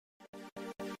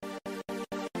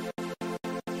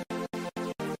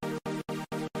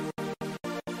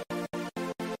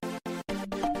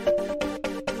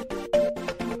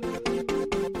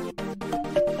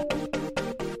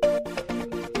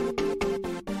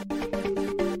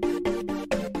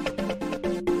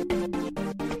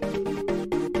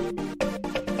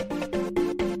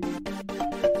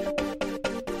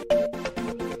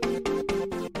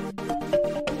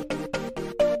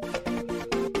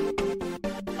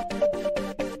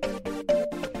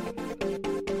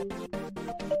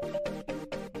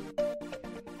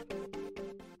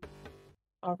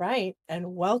All right,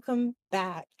 and welcome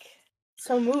back.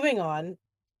 So moving on,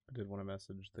 I did want to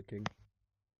message the king.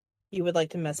 you would like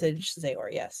to message Zayor,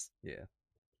 yes. Yeah.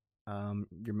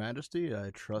 Your Majesty, I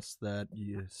trust that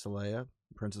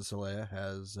Princess Saleya,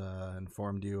 has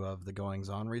informed you of the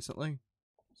goings-on recently,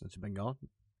 since you've been gone.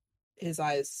 His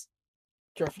eyes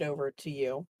drift over to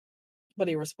you, but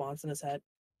he responds in his head,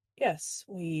 yes,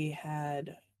 we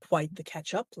had quite the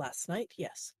catch-up last night,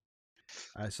 yes.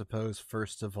 I suppose,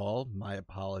 first of all, my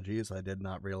apologies. I did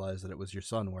not realize that it was your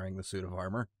son wearing the suit of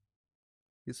armor.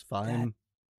 He's That fine.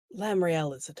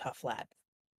 Lamriel is a tough lad.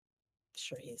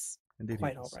 Sure, he's Indeed he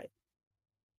quite all is. right.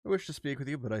 I wish to speak with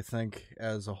you, but I think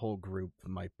as a whole group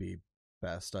might be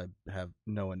best. I have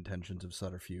no intentions of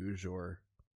subterfuge or,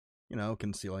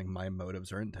 concealing my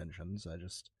motives or intentions. I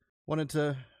just wanted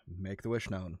to make the wish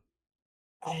known.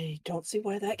 I don't see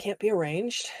why that can't be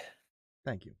arranged.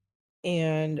 Thank you.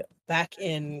 And back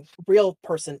in real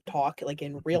person talk, like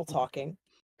in real talking,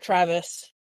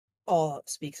 Travis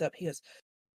speaks up. He goes,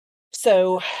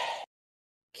 so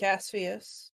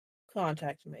Cassius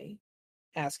contacted me,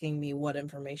 asking me what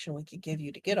information we could give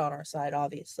you to get on our side,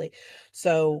 obviously.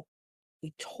 So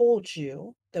we told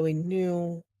you that we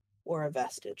knew where a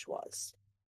vestige was.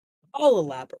 I'll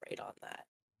elaborate on that.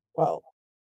 Well,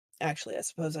 actually, I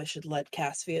suppose I should let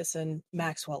Cassius and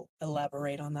Maxwell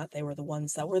elaborate on that. They were the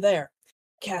ones that were there.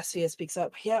 Cassius speaks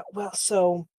up. Yeah, well,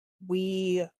 so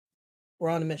we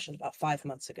were on a mission about 5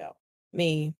 months ago.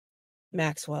 Me,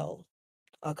 Maxwell,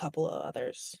 a couple of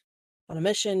others, on a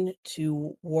mission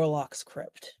to Warlock's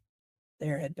Crypt.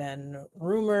 There had been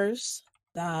rumors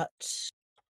that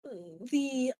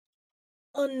the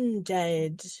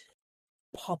undead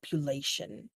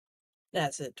population,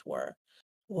 as it were,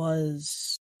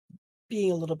 was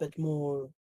being a little bit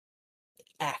more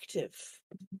active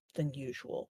than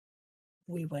usual.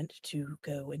 We went to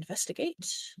go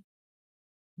investigate,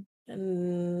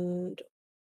 and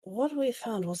what we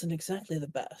found wasn't exactly the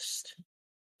best.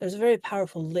 There's a very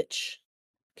powerful lich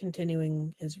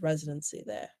continuing his residency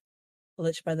there, a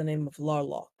lich by the name of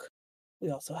Larlock.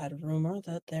 We also had a rumor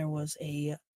that there was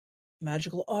a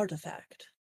magical artifact,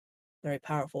 very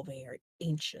powerful, very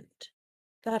ancient.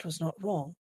 That was not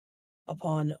wrong.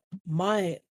 Upon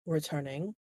my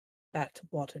returning back to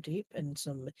Waterdeep and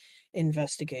some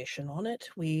investigation on it,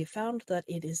 we found that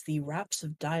it is the Raps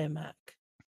of Diamac.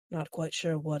 Not quite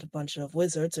sure what a bunch of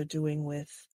wizards are doing with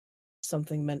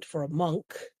something meant for a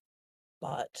monk,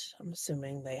 but I'm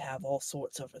assuming they have all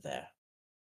sorts over there.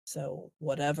 So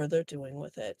whatever they're doing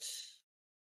with it,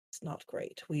 it's not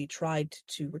great. We tried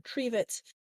to retrieve it.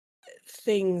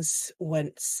 Things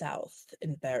went south,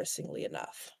 embarrassingly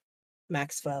enough.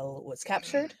 Maxwell was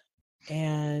captured,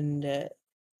 and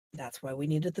that's why we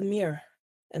needed the mirror.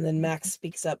 And then Max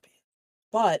speaks up.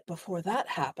 But before that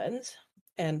happened,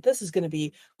 and this is going to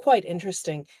be quite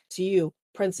interesting to you,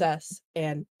 Princess,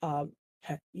 and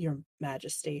Your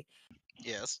Majesty,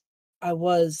 Yes. I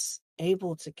was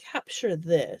able to capture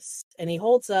this. And he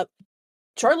holds up,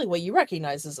 Charlie, what you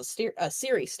recognize as a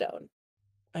Siri stone.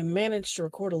 I managed to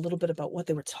record a little bit about what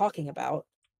they were talking about.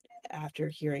 After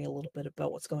hearing a little bit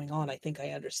about what's going on, I think I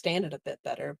understand it a bit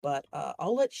better, but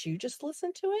I'll let you just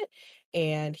listen to it.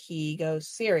 And he goes,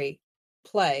 Siri,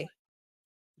 play.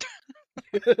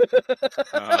 God damn it.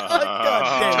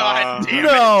 God damn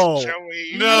No! it,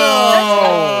 Joey. No!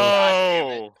 God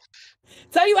damn it.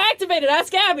 It's how you activate it.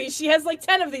 Ask Abby. She has like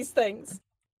 10 of these things.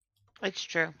 It's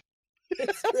true.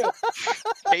 It's true.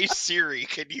 Hey Siri,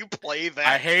 can you play that?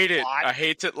 I hate it. plot? I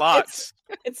hate it lots.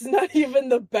 It's not even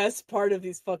the best part of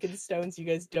these fucking stones. You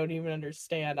guys don't even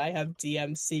understand. I have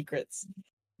DM secrets.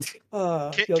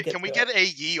 Can we get a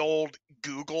ye old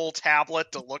Google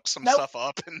tablet to look some Nope. stuff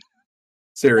up? And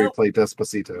Siri, Nope. play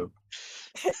Despacito.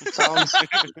 Sounds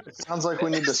like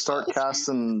we need to start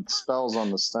casting spells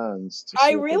on the stones. to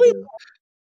I see what they really- do.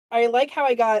 I like how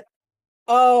I got,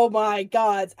 oh my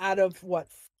god, out of what,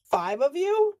 5 of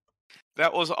you?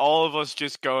 That was all of us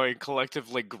just going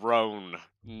collectively groan.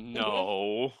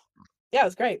 No. Yeah, it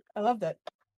was great. I loved it.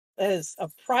 That is a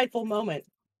prideful moment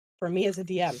for me as a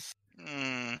DM.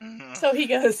 So he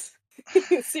goes,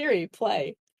 Siri,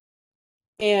 play.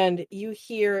 And you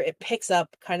hear it picks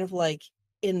up kind of like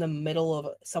in the middle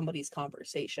of somebody's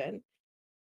conversation.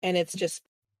 And it's just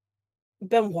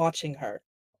been watching her.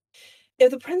 If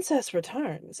the princess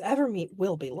returns, Evermeet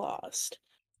will be lost.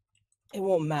 It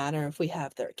won't matter if we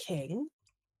have their king.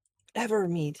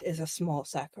 Evermeet is a small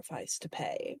sacrifice to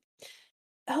pay.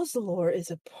 Elzalor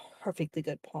is a perfectly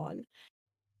good pawn,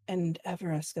 and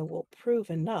Evereska will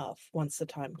prove enough once the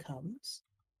time comes.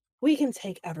 We can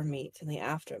take Evermeet in the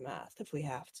aftermath if we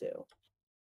have to.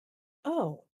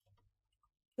 Oh,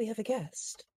 we have a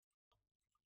guest.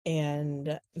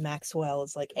 And Maxwell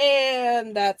is like,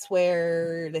 and that's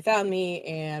where they found me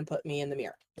and put me in the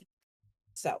mirror.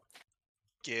 So,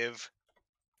 Give.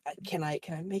 Can I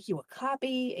make you a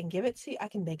copy and give it to you? I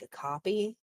can make a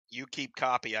copy. You keep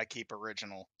copy, I keep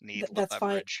original. Need That's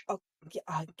leverage.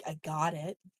 fine. I got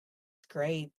it.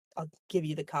 Great. I'll give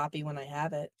you the copy when I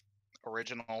have it.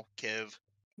 Original, give.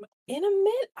 In a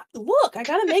minute. Look, I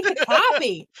gotta make the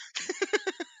copy.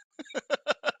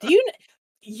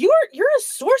 You're a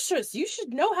sorceress. You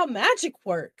should know how magic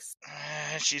works.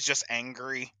 She's just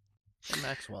angry.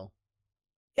 Maxwell.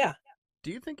 Yeah.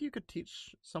 Do you think you could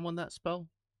teach someone that spell?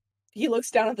 He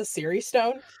looks down at the Siri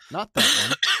stone. Not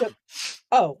that one.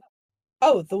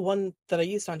 Oh, the one that I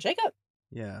used on Jacob?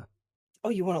 Yeah. Oh,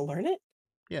 you want to learn it?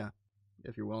 Yeah.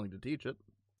 If you're willing to teach it.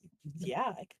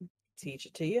 Yeah, I can teach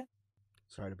it to you.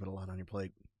 Sorry to put a lot on your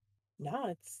plate. No,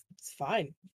 it's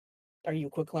fine. Are you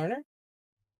a quick learner?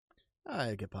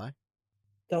 I get by.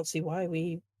 Don't see why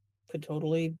we could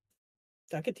totally...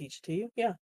 I could teach it to you,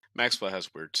 yeah. Maxwell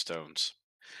has weird stones.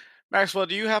 Maxwell,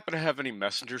 do you happen to have any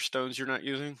messenger stones you're not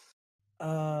using?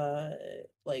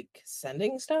 Like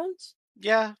sending stones?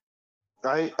 Yeah.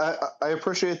 I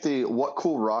appreciate the what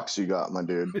cool rocks you got, my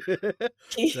dude. that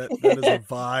is a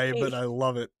vibe, and I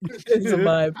love it. It's a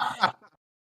vibe.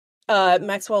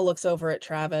 Maxwell looks over at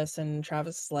Travis, and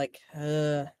Travis is like,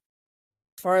 as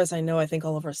far as I know, I think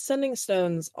all of our sending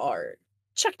stones are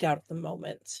checked out at the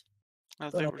moment. I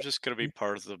think we're just going to be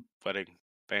part of the wedding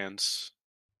bands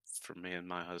for me and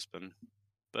my husband.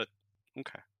 But,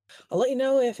 okay. I'll let you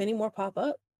know if any more pop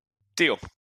up. Deal.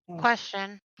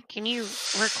 Question. Can you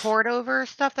record over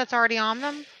stuff that's already on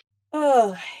them?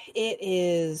 It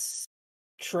is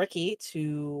tricky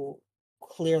to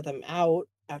clear them out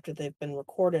after they've been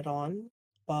recorded on,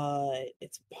 but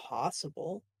it's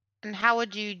possible. And how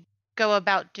would you go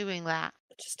about doing that?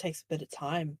 It just takes a bit of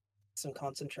time, some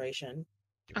concentration.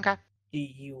 Okay. Do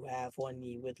you have one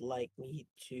you would like me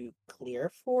to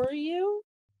clear for you?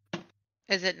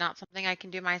 Is it not something I can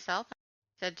do myself?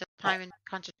 You said just time and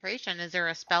concentration. Is there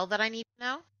a spell that I need to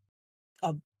know?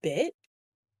 A bit.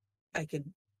 I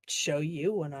could show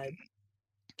you when I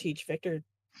teach Victor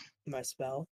my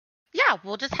spell. Yeah,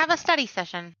 we'll just have a study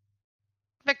session.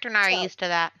 Victor and I are used to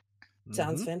that.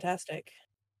 Sounds fantastic.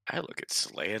 I look at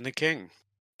Slay and the King.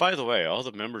 By the way, all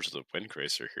the members of the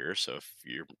Windgrace are here, so if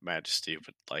your majesty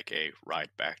would like a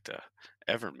ride back to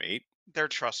Evermeet... They're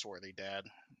trustworthy, Dad.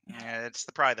 Yeah, it's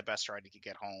probably the best ride you could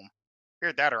get home.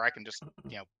 Either that, or I can just,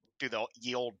 do the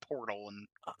ye old portal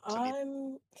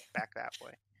and back that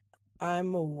way.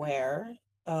 I'm aware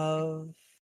of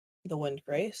the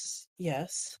Windgrace.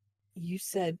 Yes. You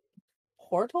said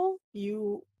portal?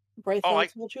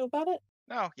 Braithwaite told you about it?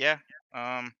 No, yeah.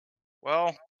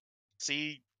 Well,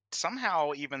 see,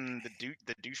 somehow even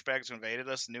the douchebags who invaded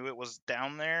us knew it was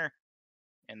down there,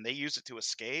 and they used it to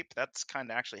escape. That's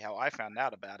kind of actually how I found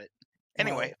out about it.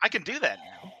 Anyway, I can do that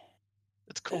now.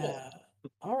 It's cool.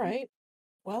 All right.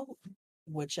 Well,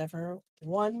 whichever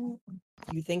one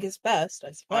you think is best,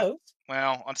 I suppose.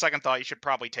 Well, on second thought, you should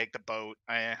probably take the boat.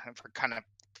 I kind of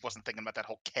wasn't thinking about that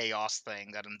whole chaos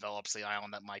thing that envelops the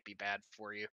island. That might be bad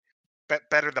for you.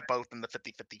 Better the boat than the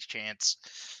 50-50 chance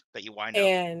that you wind up.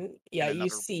 And you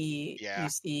see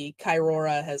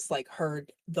Kyrora has like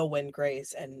heard the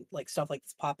Windgrace and like stuff like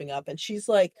this popping up, and she's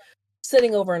like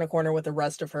sitting over in a corner with the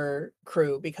rest of her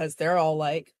crew because they're all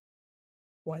like,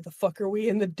 why the fuck are we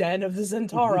in the den of the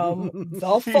Zentarum?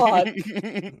 The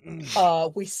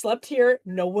fuck? We slept here.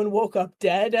 No one woke up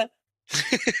dead.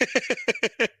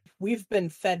 We've been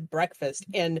fed breakfast,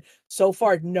 and so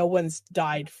far no one's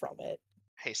died from it.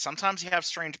 Hey, sometimes you have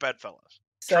strange bedfellows.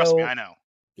 So, trust me, I know.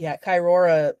 Yeah,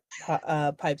 Kyrora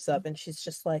pipes up, and she's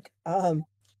just like,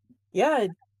 yeah,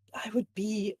 I would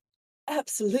be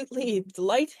absolutely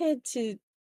delighted to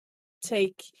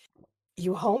take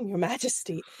you home, Your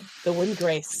Majesty. The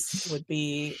Windgrace would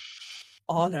be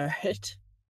honored.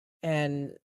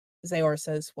 And Zayor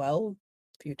says, well,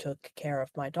 if you took care of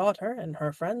my daughter and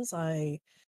her friends, I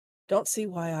don't see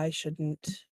why I shouldn't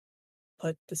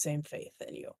put the same faith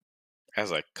in you.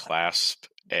 As I clasp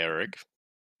Eric,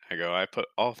 I go, I put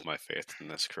all of my faith in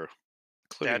this crew,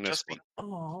 including Dad, this one.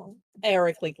 Oh,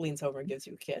 Eric leans over and gives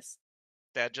you a kiss.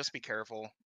 Dad, just be careful.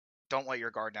 Don't let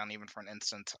your guard down even for an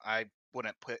instant. I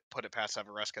wouldn't put it past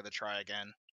Everesca to try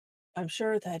again. I'm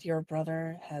sure that your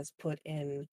brother has put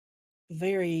in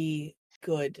very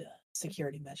good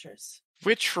security measures.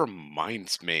 Which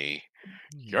reminds me,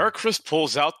 Yarkris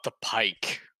pulls out the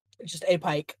pike. Just a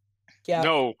pike. Yeah.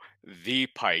 No, the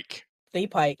pike. The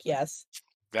pike, yes.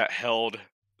 That held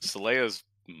Salea's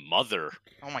Mother.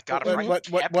 Oh my god! What?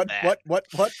 If What? I What?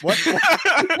 kept What?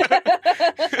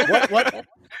 that, What?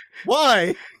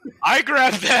 Why? I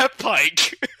grabbed that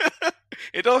pike.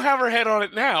 It don't have her head on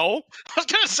it now. I was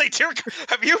gonna say, dear,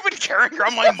 have you been carrying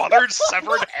around my mother's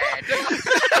severed head?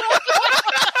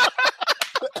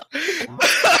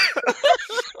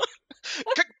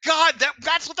 God,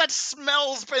 that's what that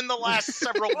smell's been the last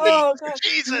several weeks. Oh God!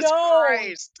 Jesus no,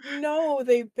 Christ! no,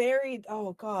 they buried.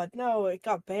 Oh God, no! It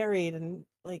got buried and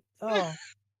like, oh.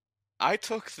 I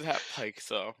took that pike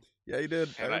though. Yeah, you did.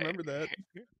 I And remember that.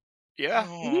 Yeah.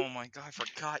 Oh my god, I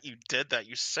forgot you did that,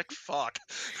 you sick fuck.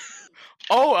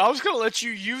 Oh, I was gonna let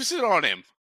you use it on him.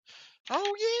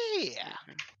 Oh yeah.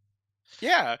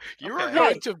 Yeah, you were Okay.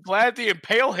 going to gladly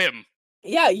impale him.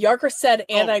 Yeah, Yarker said,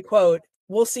 and Oh. I quote,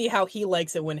 "We'll see how he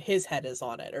likes it when his head is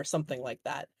on it," or something like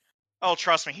that. Oh,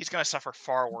 trust me, he's gonna suffer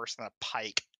far worse than a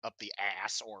pike up the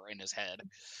ass or in his head.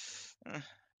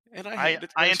 And I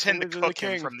handed I this intend to over the cook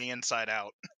him king. from the inside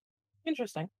out.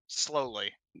 Interesting.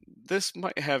 Slowly. This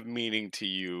might have meaning to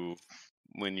you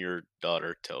when your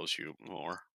daughter tells you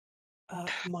more.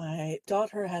 My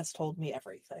daughter has told me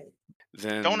everything.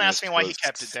 Then Don't ask this me why he was-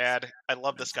 kept it, Dad. I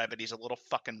love this guy, but he's a little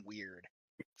fucking weird.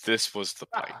 This was the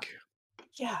pike.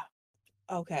 Yeah.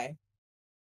 Okay.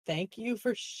 Thank you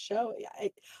for showing.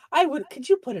 I would. Could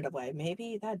you put it away?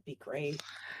 Maybe that'd be great.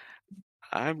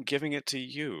 I'm giving it to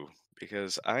you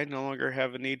because I no longer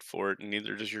have a need for it, and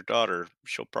neither does your daughter.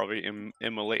 She'll probably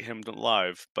immolate him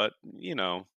alive, but you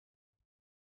know,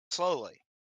 Slowly.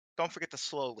 Don't forget the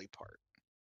slowly part.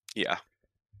 yeah,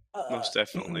 most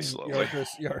definitely slowly.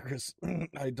 Yarkus,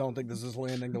 I don't think this is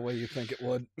landing the way you think it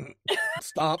would.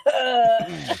 Stop.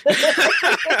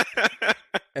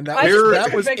 And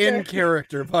that was Victor. in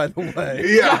character, by the way.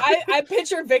 Yeah, I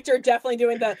picture Victor definitely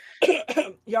doing the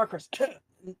Yarkers.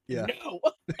 Yeah. No.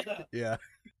 Yeah.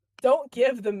 Don't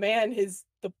give the man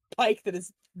the pike that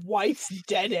his wife's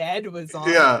dead head was on.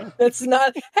 Yeah. That's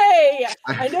not. Hey,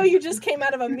 I know you just came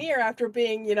out of a mirror after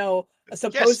being,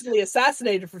 supposedly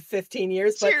assassinated for 15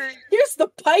 years, but here's the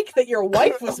pike that your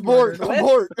wife was murdered with.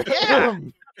 Abort. Yeah.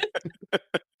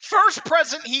 First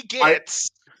present he gets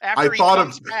after he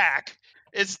comes back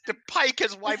is the pike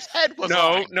his wife's head was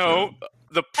on. No.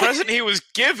 The present he was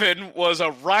given was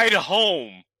a ride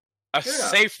home. A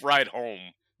safe ride home.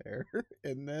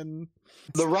 And then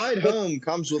the ride home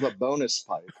comes with a bonus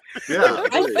pipe. Yeah.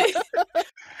 I think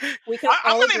we can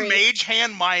I'm all gonna agree. mage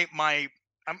hand my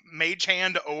mage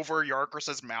hand over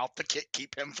Yarkus's mouth to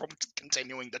keep him from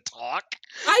continuing to talk.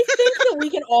 I think that we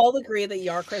can all agree that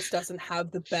Yarkus doesn't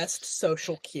have the best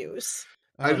social cues.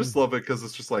 I just love it because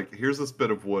it's just like, here's this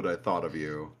bit of wood I thought of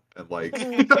you, and like.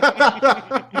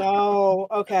 No,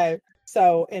 okay.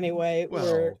 So anyway,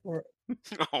 Well. we're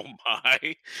Oh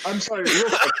my! I'm sorry. Real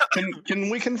quick, can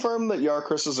we confirm that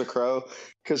Yarkus is a crow?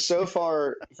 Because so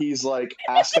far he's like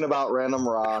asking about random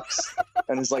rocks,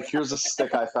 and he's like, "Here's a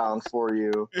stick I found for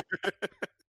you."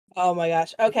 Oh my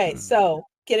gosh. Okay, so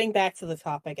getting back to the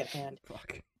topic at hand.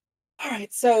 Fuck. All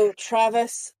right, so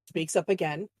Travis speaks up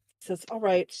again. Says, "All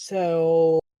right,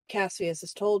 so Cassius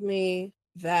has told me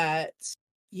that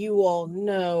you all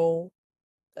know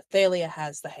that Thalia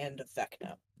has the hand of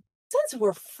Vecna. Since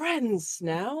we're friends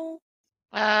now."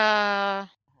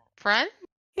 Friend?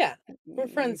 Yeah, we're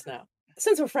friends now.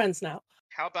 Since we're friends now.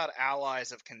 How about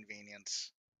allies of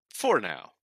convenience? For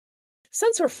now.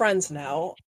 Since we're friends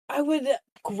now, I would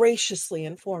graciously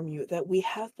inform you that we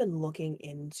have been looking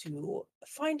into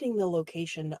finding the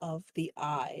location of the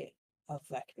Eye of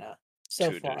Vecna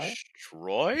so far.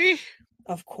 Destroy?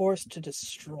 Of course, to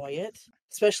destroy it.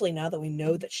 Especially now that we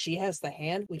know that she has the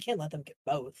hand, we can't let them get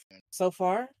both. So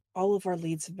far, all of our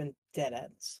leads have been dead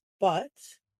ends. But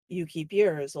you keep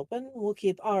your ears open, we'll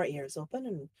keep our ears open,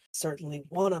 and certainly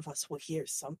one of us will hear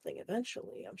something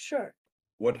eventually, I'm sure.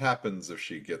 What happens if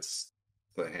she gets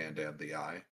the hand and the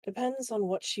eye? Depends on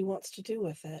what she wants to do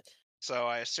with it. So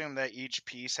I assume that each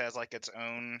piece has like its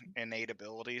own innate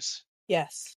abilities.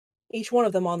 Yes. Each one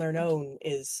of them on their own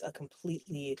is a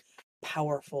completely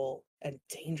powerful and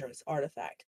dangerous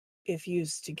artifact. If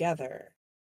used together,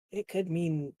 it could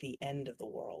mean the end of the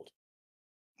world.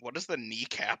 What does the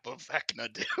kneecap of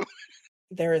Vecna do?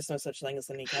 There is no such thing as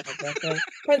the kneecap of Vecna.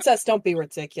 Princess, don't be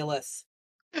ridiculous.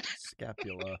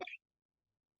 Scapula.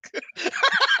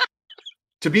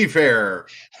 To be fair,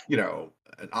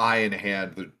 an eye and a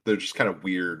hand, they're just kind of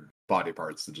weird body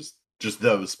parts that just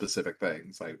those specific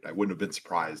things. I wouldn't have been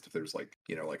surprised if there's like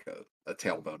a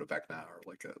tailbone of Vecna or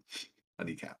like a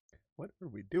kneecap. What are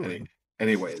we doing?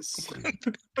 Anyways.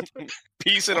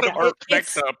 Piece it apart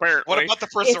Vecna, apparently. What about the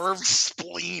preserved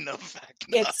spleen of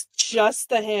Vecna? It's just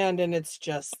the hand and it's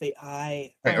just the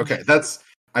eye. Okay, that's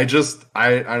I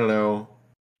don't know.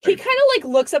 He kind of like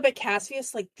looks up at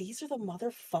Cassius like, these are the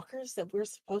motherfuckers that we're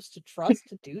supposed to trust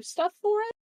to do stuff for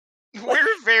us?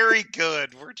 We're very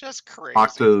good. We're just crazy.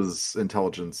 Octa's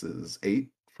intelligence is 8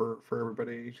 for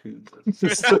everybody who to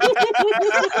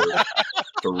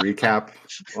recap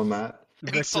on that.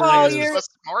 Victor Oh, Selena's you're- a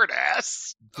smart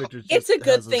ass. Victor It's just a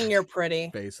good has thing his you're pretty.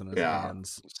 face in his Yeah.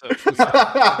 hands.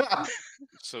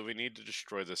 So we need to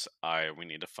destroy this eye. We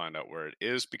need to find out where it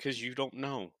is because you don't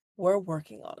know. We're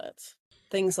working on it.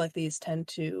 Things like these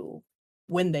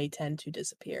when they tend to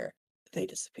disappear, they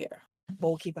disappear. But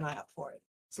we'll keep an eye out for it.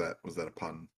 Was that a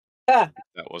pun? Ah,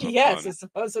 That was a yes, pun. I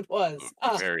suppose it was.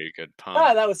 A very good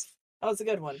pun. That was a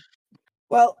good one.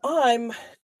 Well, I'm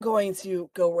going to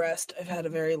go rest. I've had a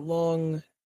very long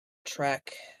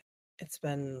trek. It's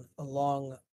been a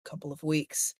long couple of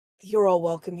weeks. You're all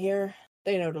welcome here.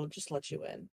 They know to just let you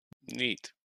in.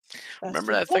 Neat. That's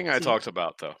Remember what's that thing up I to talked you.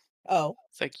 about, though? Oh,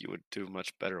 I think you would do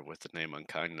much better with the name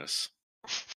Unkindness.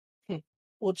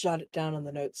 we'll jot it down in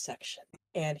the notes section.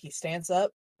 And he stands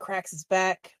up, cracks his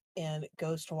back, and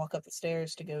goes to walk up the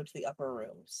stairs to go to the upper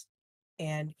rooms.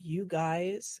 And you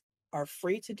guys are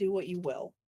free to do what you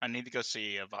will. I need to go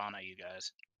see Ivana, you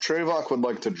guys. Trevok would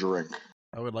like to drink.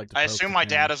 I would like to. I poke assume the my can.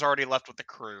 dad has already left with the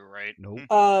crew, right? Nope.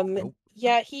 Nope. Nope.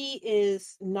 Yeah, he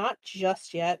is not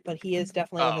just yet, but he is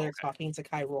definitely over there okay. talking to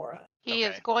Kyrora. He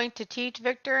is Okay. going to teach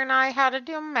Victor and I how to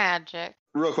do magic.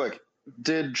 Real quick,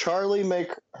 did Charlie make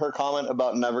her comment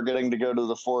about never getting to go to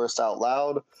the forest out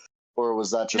loud, or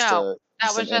was that just No, a That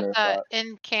was an just inner a thought?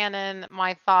 in canon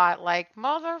my thought, like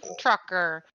mother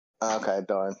trucker. Okay,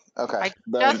 darn. Okay, I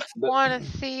then just want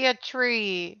to see a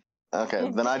tree. okay,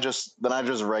 then I just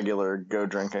regular go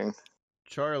drinking.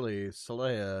 Charlie,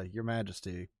 Saleya, Your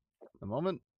Majesty. A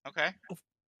moment, Okay.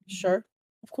 Sure,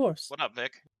 of course. What up,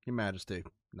 Vic? Your Majesty.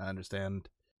 I understand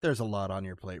there's a lot on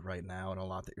your plate right now and a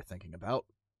lot that you're thinking about.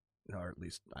 Or at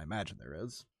least I imagine there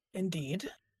is. Indeed.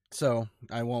 So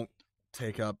I won't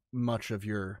take up much of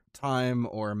your time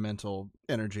or mental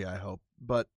energy, I hope.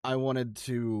 But I wanted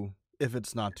to, if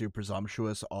it's not too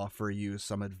presumptuous, offer you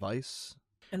some advice.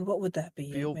 And what would that be,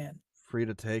 young Feel man? free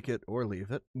to take it or leave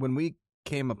it. When we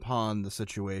came upon the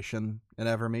situation in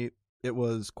Evermeet, it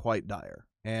was quite dire.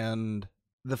 And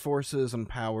the forces and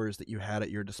powers that you had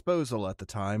at your disposal at the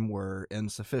time were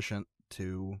insufficient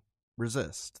to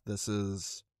resist. This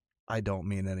is... I don't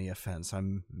mean any offense.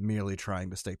 I'm merely trying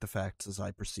to state the facts as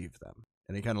I perceive them.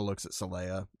 And he kind of looks at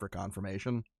Saleya for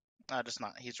confirmation. Just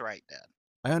not. He's right, Dad.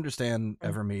 I understand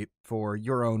Evermeet, for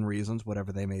your own reasons,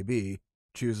 whatever they may be,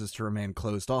 chooses to remain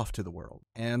closed off to the world.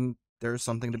 And there's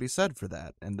something to be said for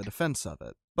that, and the defense of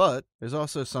it. But there's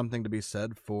also something to be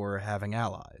said for having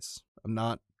allies. I'm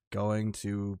not going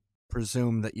to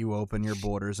presume that you open your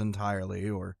borders entirely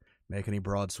or make any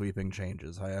broad sweeping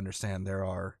changes. I understand there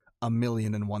are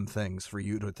 1,000,001 things for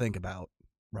you to think about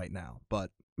right now.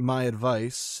 But my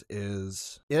advice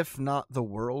is, if not the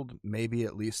world, maybe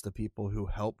at least the people who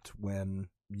helped when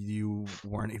you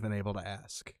weren't even able to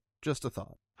ask. Just a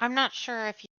thought. I'm not sure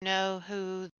if you know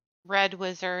who Red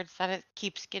Wizards that it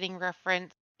keeps getting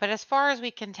referenced, but as far as we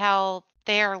can tell,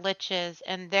 they are liches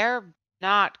and they're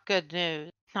not good news.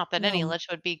 Not that any No. lich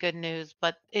would be good news,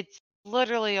 but it's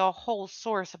literally a whole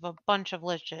source of a bunch of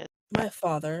liches. My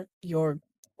father, your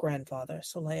grandfather,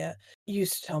 Saleya,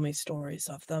 used to tell me stories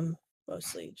of them,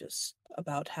 mostly just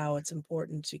about how it's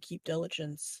important to keep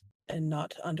diligence and not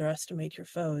to underestimate your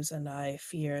foes, and I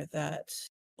fear that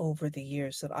over the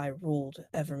years that I ruled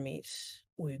Evermeet,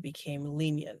 we became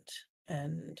lenient.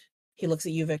 And he looks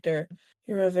at you, Victor.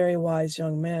 You're a very wise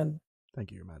young man.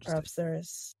 Thank you, Your Majesty. Perhaps there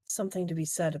is something to be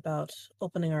said about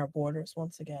opening our borders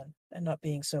once again and not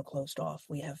being so closed off.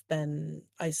 We have been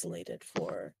isolated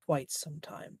for quite some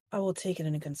time. I will take it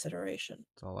into consideration.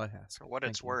 That's all I ask. For what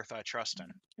Thank it's you. worth, I trust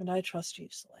him. And I trust you,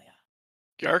 Saleya.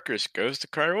 Yarkus goes to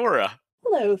Kryora.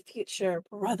 Hello, future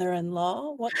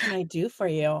brother-in-law. What can I do for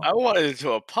you? I wanted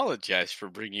to apologize for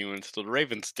bringing you into the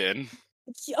Raven's Den.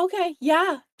 Okay,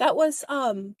 yeah, that was,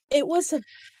 it was a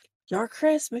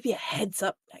Yarkris, maybe a heads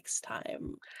up next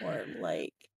time, or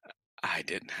like... I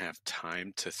didn't have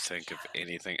time to think of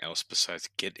anything else besides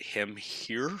get him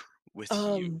here with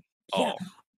you. Yeah. Oh,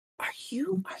 Are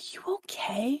you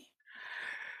okay?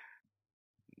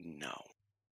 no.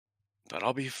 But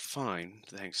I'll be fine,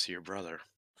 thanks to your brother.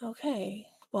 Okay.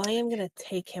 Well, I am gonna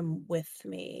take him with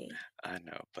me. I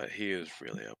know, but he is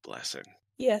really a blessing.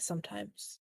 Yeah,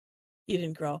 sometimes. You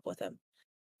didn't grow up with him.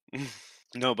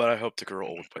 No, but I hope to grow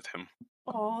old with him.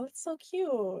 Oh, that's so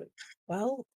cute.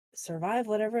 Well, survive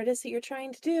whatever it is that you're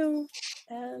trying to do.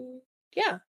 And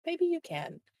yeah, maybe you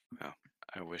can. Well,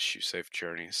 I wish you safe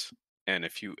journeys. And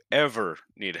if you ever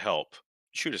need help,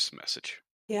 Shoot us a message.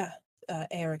 Yeah,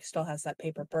 Eric still has that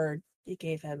paper bird you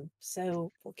gave him,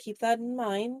 so we'll keep that in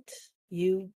mind.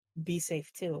 You be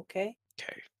safe too, okay?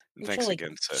 Okay. And Thanks she'll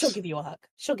again, she'll sis. give you a hug.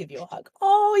 She'll give you a hug.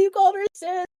 Oh, you called her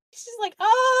sis. She's like,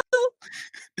 oh.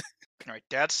 All right,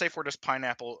 Dad's safe word is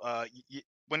pineapple.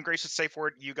 When Grace is safe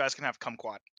word, you guys can have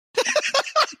kumquat.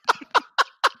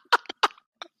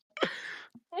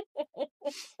 Oh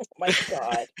my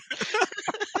god.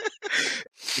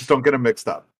 Just don't get them mixed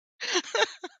up.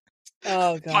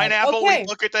 Oh god. Pineapple, Okay. we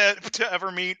look at the to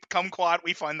ever meet. Kumquat,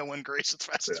 we find the Wind Grace as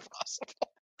fast as Yeah. possible.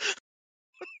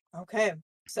 Okay.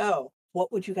 So,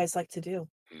 what would you guys like to do?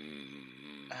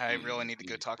 I really need to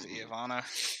go talk to Ivana.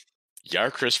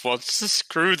 Yarkris wants to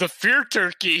screw the fear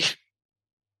turkey.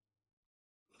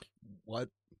 What?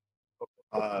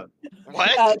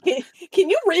 What? Can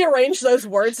you rearrange those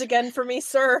words again for me,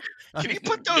 sir? Can you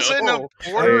put those in a No.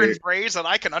 order Hey. and phrase that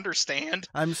I can understand?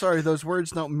 I'm sorry, those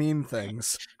words don't mean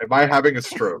things. Am I having a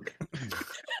stroke?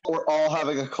 We're all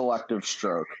having a collective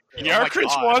stroke. Oh my Yarkris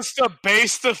God. wants to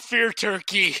base the fear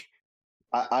turkey.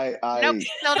 Nope,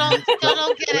 still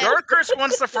don't get it. Yarkris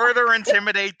wants to further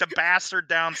intimidate the bastard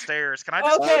downstairs. Can I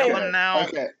just Okay. kill him now?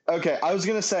 Okay. I was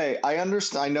gonna say I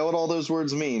understand. I know what all those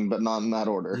words mean, but not in that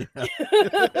order. Yeah.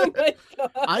 Oh my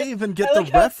god. I even get I the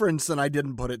like how- reference and I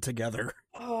didn't put it together.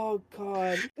 Oh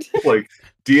god. Like,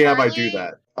 DM, I do Charlie?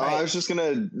 that. I was just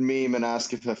gonna meme and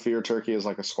ask if a fear turkey is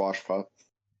like a squash pup.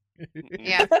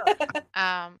 Yeah.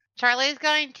 Charlie's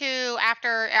going to,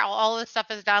 after all this stuff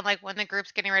is done, like when the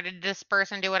group's getting ready to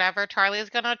disperse and do whatever, Charlie's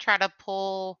going to try to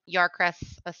pull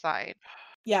Yarkris aside.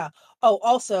 Yeah. Oh,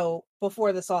 also,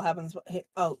 before this all happens,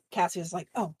 Cassie's like,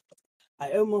 oh,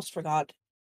 I almost forgot.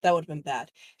 That would have been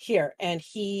bad. Here. And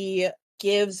he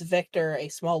gives Victor a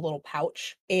small little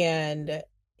pouch and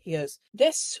he goes,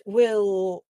 this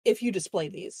will, if you display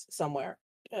these somewhere,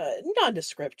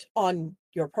 nondescript on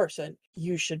your person,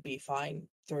 you should be fine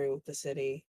through the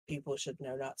city. People should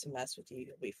know not to mess with you.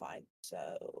 You'll be fine.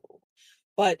 So,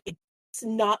 but it's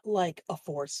not like a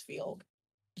force field.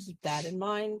 Keep that in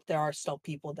mind. There are still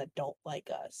people that don't like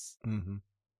us. Mm-hmm.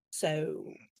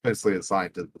 So, Basically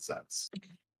assigned to the sets.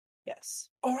 yes.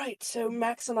 All right. So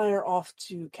Max and I are off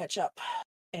to catch up.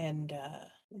 And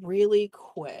really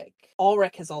quick,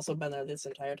 Ulrich has also been there this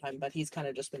entire time, but he's kind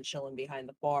of just been chilling behind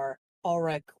the bar.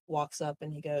 Ulrich walks up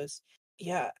and he goes,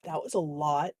 yeah, that was a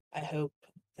lot. I hope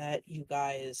that you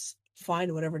guys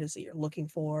find whatever it is that you're looking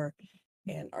for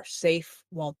and are safe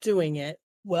while doing it.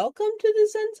 Welcome to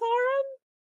the Zentarum?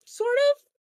 Sort of?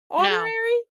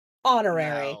 Honorary?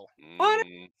 Honorary. No.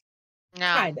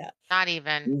 No, Kinda. not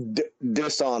even.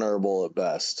 Dishonorable at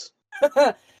best.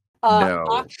 No.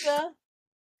 Octa?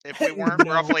 If we weren't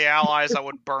No. roughly allies, I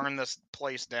would burn this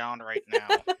place down right now.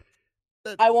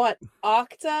 I want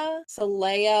Octa,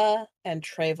 Saleya, and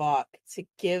Trevok to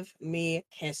give me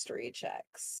history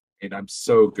checks. And I'm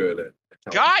so good at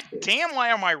God intelligence. damn,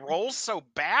 why are my rolls so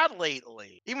bad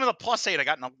lately? Even with a +8, I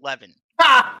got an 11.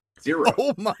 Ah! 0.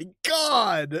 Oh my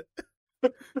god!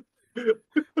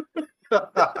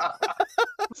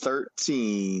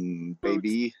 13,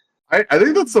 baby. I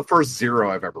think that's the first 0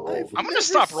 I've ever rolled. I'm gonna Never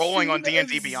stop rolling on seen a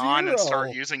D&D Beyond and start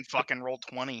 0. using fucking roll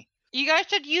 20. You guys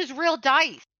should use real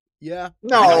dice. Yeah. I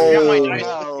got my No.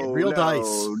 dice. Real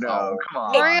dice. No, come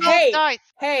on. Real Hey. dice.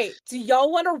 Hey, do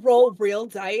y'all want to roll real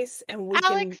dice and we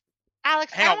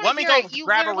Alex, Hang I on, wanna let me hear go it. You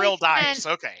grab a literally real dice.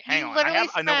 spent Okay, hang you on. literally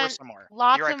I know where spent some more.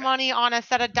 lots Be right of back. money on a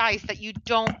set of dice that you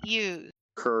don't use.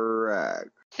 Correct.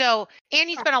 So, and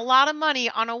you spent a lot of money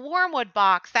on a Wormwood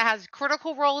box that has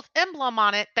Critical Role's emblem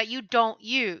on it that you don't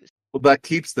use. Well, that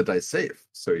keeps the dice safe.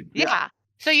 So Yeah.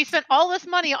 So you spent all this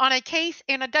money on a case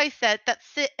and a dice set that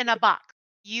sit in a box.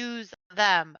 Use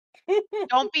them.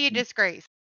 Don't be a disgrace.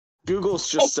 Google's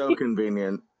just so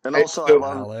convenient. And Hey, also, so-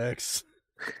 Alex.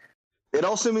 it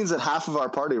also means that half of our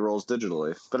party rolls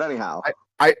digitally. But anyhow, Yeah,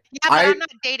 but I- I'm not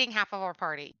dating half of our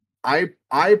party. I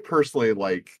personally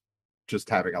like just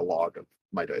having a log of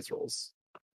my dice rolls.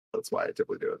 That's why I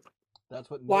typically do it. That's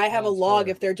what. why have a notepad's log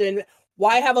for. if they're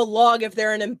why have a log if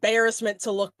they're an embarrassment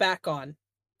to look back on?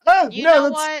 You know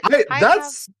what? I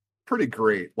That's pretty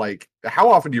great. Like, how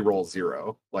often do you roll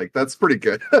 0? Like, that's pretty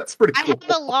good. That's pretty I cool.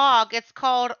 have a log. It's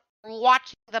called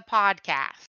Watching the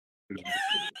Podcast.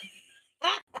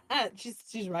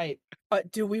 She's right.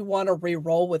 But do we want to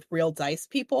re-roll with real dice,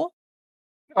 people?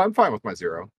 I'm fine with my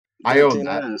 0. I own 13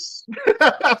 that. is.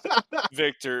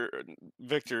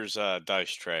 Victor's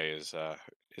dice tray is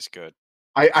good.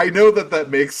 I know that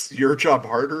makes your job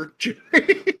harder, Jay,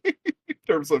 in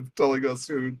terms of telling us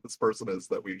who this person is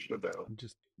that we should know. I'm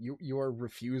just you are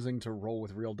refusing to roll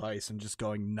with real dice and just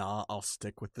going, nah, I'll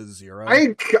stick with the 0.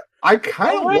 I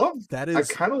kind of What? love That I is,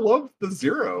 kind of love the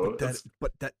zero.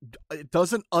 but that it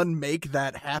doesn't unmake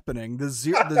that happening. The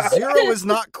zero is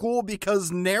not cool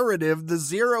because narrative. The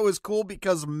zero is cool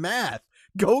because math.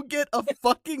 Go get a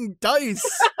fucking dice.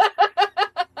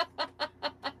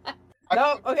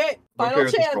 No, okay. Final Okay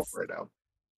with this roll chance. right now.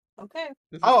 Okay.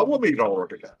 Oh, we'll meet it all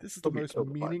work again. This is the most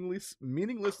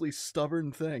meaninglessly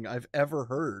stubborn thing I've ever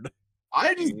heard.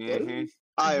 I just Mhm.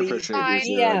 I The appreciate your Fine.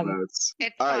 zero DM. votes.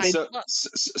 It's All right, fine. so Look,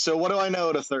 so what do I know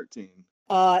at a 13?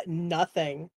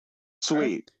 Nothing.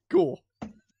 Sweet. Cool.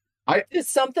 There's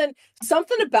something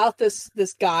about this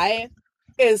guy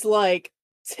is like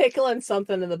tickling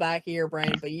something in the back of your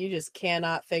brain, but you just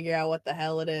cannot figure out what the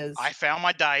hell it is. I found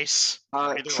my dice.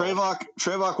 Ready to roll.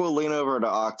 Trevok will lean over to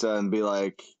Octa and be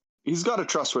like, he's got a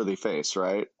trustworthy face,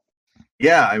 right?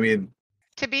 Yeah, I mean,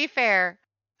 to be fair,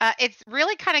 it's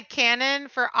really kind of canon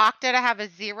for Octa to have a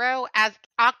 0, as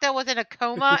Octa was in a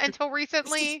coma until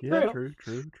recently. Yeah, True.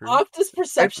 true. Octa's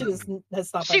perception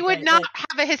has not She been would great. not Like,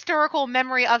 have a historical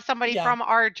memory of somebody Yeah. from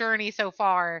our journey so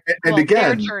far. and Their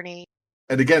again, journey.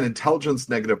 intelligence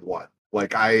 -1.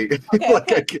 Like I, Okay,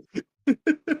 like okay.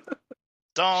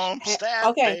 Dump stat,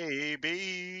 Okay.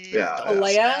 baby. Yeah, Dump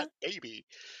yeah. stat, baby.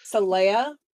 So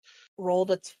Leia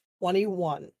rolled a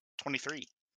 21. 23.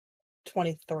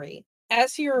 23.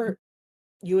 As you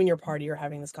and your party are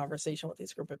having this conversation with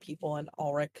this group of people, and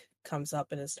Ulrich comes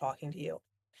up and is talking to you.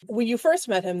 When you first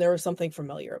met him, there was something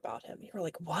familiar about him. You were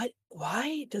like, what?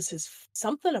 Why does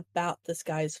something about this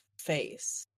guy's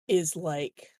face is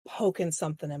like poking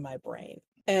something in my brain?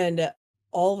 And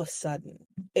all of a sudden,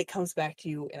 it comes back to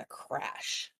you in a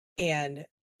crash. And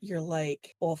you're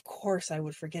like, well, of course I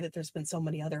would forget it. There's been so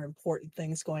many other important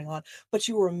things going on. But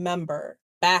you remember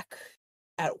back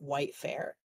at White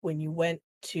Fair when you went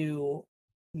to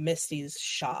Misty's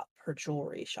shop, her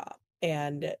jewelry shop,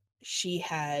 and she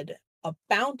had a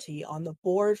bounty on the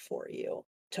board for you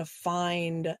to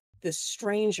find this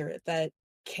stranger that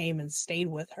came and stayed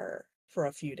with her for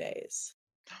a few days.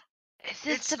 Is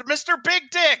this It's Mr. Big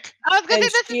Dick. I was gonna say And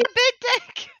this is she the big dick.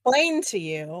 explained to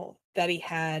you that he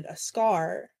had a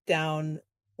scar down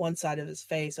one side of his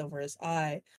face over his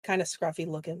eye, kind of scruffy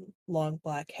looking, long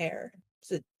black hair.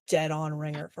 It's a dead on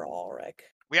ringer for Ulrich.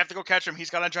 We have to go catch him. He's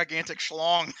got a gigantic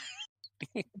schlong.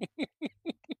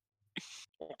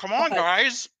 Well, come on, But-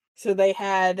 guys. So they're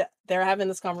having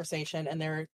this conversation, and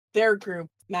their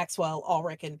group, Maxwell,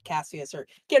 Ulrich, and Cassius, are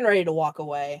getting ready to walk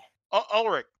away.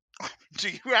 Ulrich, do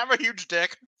you have a huge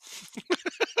dick?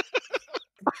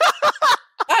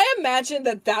 I imagine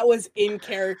that was in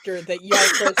character, that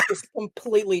Yarkos was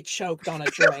completely choked on a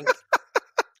drink.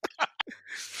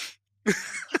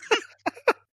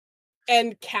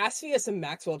 And Cassius and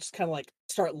Maxwell just kind of like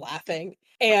start laughing,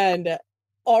 and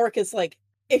Ulrich is like,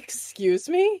 "Excuse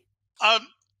me?"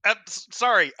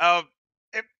 Sorry.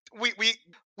 We've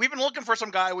been looking for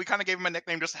some guy. We kind of gave him a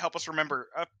nickname just to help us remember.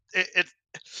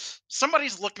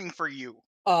 Somebody's looking for you.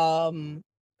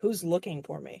 Who's looking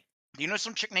for me? Do you know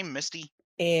some chick named Misty?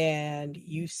 And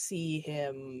you see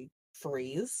him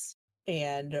freeze,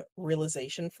 and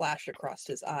realization flash across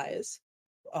his eyes.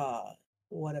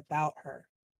 What about her?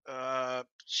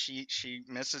 She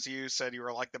misses you. Said you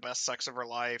were like the best sex of her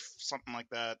life. Something like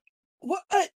that. What?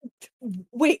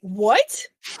 Wait, what?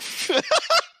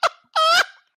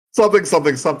 something,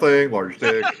 large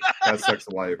dick, that's sex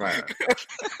of life.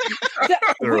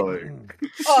 Literally.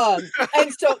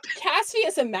 And so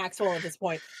Cassius and Maxwell at this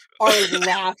point are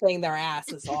laughing their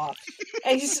asses off,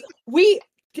 and we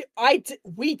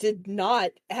did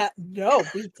not have, no,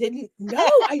 we didn't, no,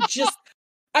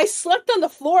 I slept on the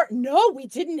floor. No, we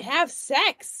didn't have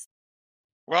sex.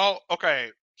 Well,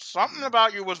 okay. Something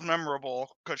about you was memorable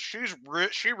because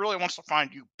she really wants to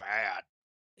find you bad.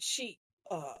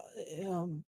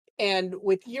 And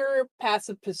with your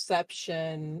passive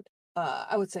perception,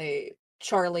 I would say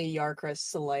Charlie, Yarkris,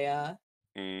 Saleya,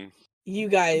 you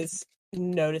guys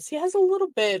notice he has a little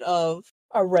bit of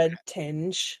a red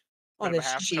tinge on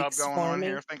his cheeks. Going on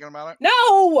here, thinking about it.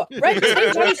 No, red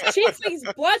tinge on his cheeks. He's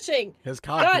blushing. His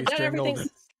cock God, not everything's.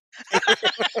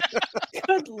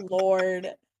 Good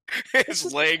Lord.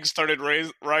 His legs started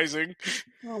rising.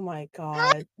 Oh my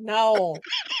God, no.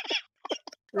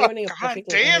 Ruining a God perfectly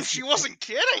damn, innocent she thing. wasn't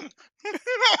kidding.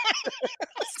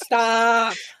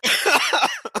 Stop.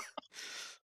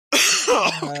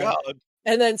 Oh God.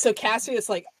 And then so Cassius,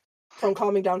 like, from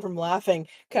calming down from laughing,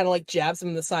 kind of like jabs him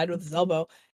in the side with his elbow.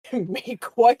 You made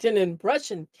quite an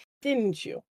impression, didn't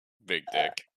you? Big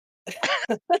dick.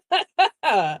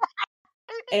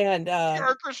 And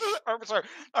Yarkris, I'm sorry.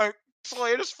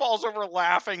 Saleya just falls over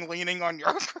laughing, leaning on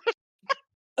Yarkris.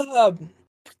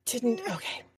 didn't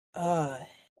okay.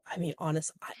 I I mean,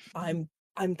 honest, I'm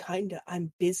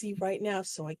busy right now,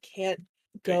 so I can't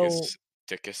go Biggest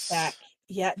dickus. back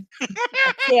yet.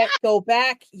 I can't go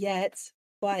back yet,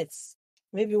 but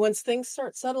maybe once things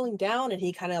start settling down, and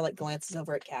he kind of like glances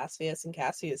over at Cassius, and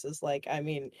Cassius is like, I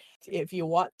mean, if you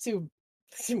want to,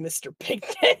 Mr.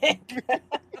 Picnic.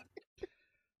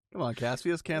 Come on,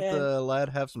 Cassius, can't Man. the lad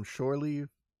have some shore leave?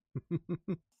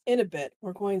 In a bit,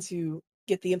 we're going to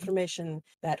get the information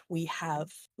that we have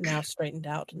now straightened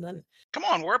out, and then Come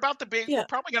on, we're about to be. Yeah. We're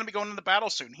probably going to be going into battle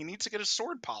soon. He needs to get his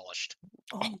sword polished.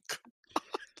 oh,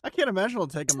 I can't imagine it'll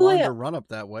take him Too long late. to run up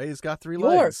that way. He's got 3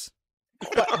 Yours.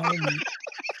 legs.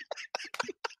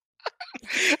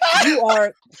 You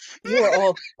are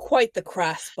all quite the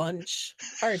crass bunch,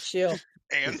 aren't you?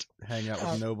 And Hang out with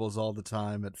Oh. nobles all the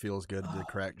time. It feels good to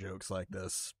crack jokes like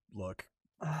this. Look.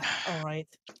 All right.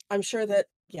 I'm sure that,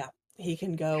 yeah, he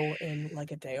can go in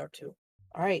like a day or two.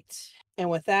 All right. And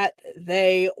with that,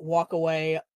 they walk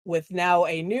away with now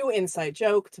a new inside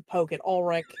joke to poke at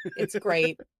Ulrich. It's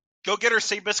great. go get her,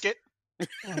 Seabiscuit.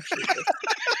 Oh, Jesus.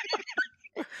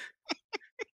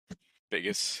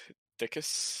 Biggest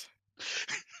dickus.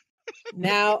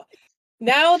 Now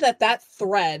that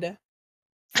thread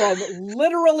from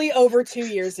literally over 2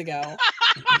 years ago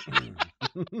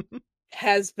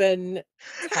has been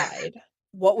tied,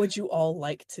 what would you all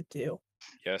like to do?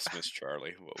 Yes, Miss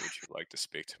Charlie. What would you like to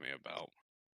speak to me about?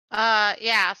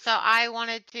 Yeah, so I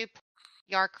wanted to put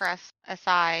Yarcrest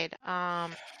aside,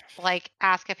 like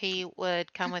ask if he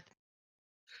would come with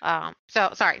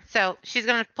so she's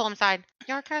gonna pull him aside.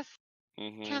 Yarcrest,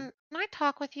 Mm-hmm. can I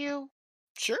talk with you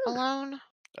Sure. alone?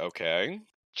 Okay.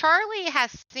 Charlie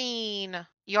has seen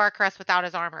Yarcrest without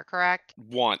his armor, correct?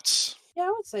 Once. Yeah,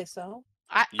 I would say so.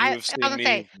 I You have was seen gonna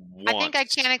say, me I think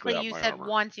once mechanically without you my said armor.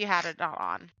 once you had it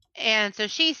on. And so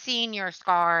she's seen your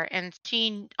scar and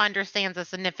she understands the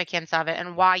significance of it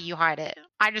and why you hide it.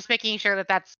 I'm just making sure that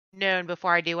that's known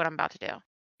before I do what I'm about to do.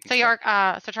 So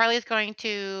Okay. so Charlie is going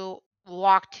to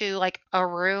walk to like a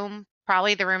room,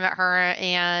 probably the room that her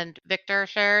and Victor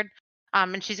shared.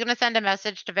 And she's gonna send a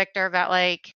message to Victor that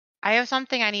like, I have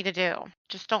something I need to do.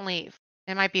 Just don't leave.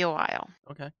 It might be a while.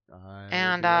 Okay. I will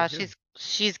And be right here.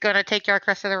 she's gonna take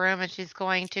Yarcrest to the room and she's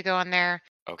going to go in there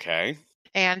Okay.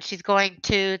 and she's going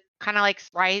to kind of like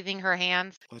writhing her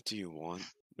hands. What do you want,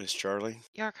 Miss Charlie?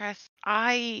 Yarcrest,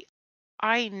 I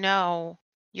know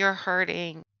you're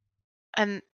hurting,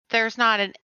 and there's not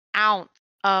an ounce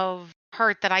of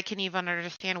hurt that I can even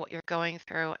understand what you're going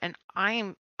through. And I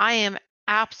am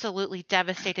absolutely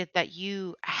devastated that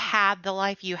you had the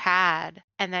life you had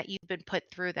and that you've been put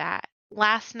through that.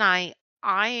 Last night,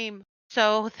 I'm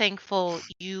so thankful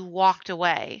you walked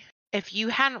away. If you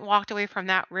hadn't walked away from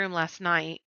that room last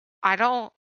night, I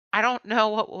don't know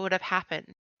what would have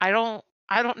happened. I don't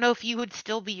know if you would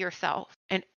still be yourself.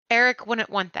 And Eric wouldn't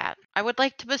want that. I would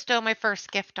like to bestow my first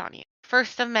gift on you.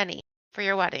 First of many for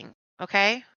your wedding,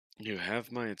 okay? You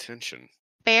have my attention.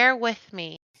 Bear with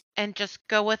me and just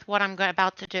go with what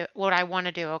about to do, what I want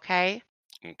to do, okay?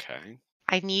 Okay.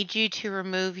 I need you to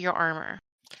remove your armor.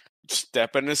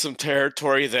 Step into some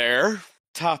territory there.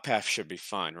 Top half should be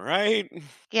fine, right?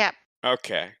 Yep.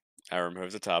 Okay. I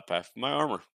remove the top half of my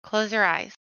armor. Close your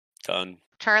eyes. Done.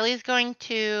 Charlie's going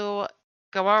to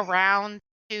go around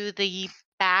to the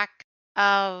back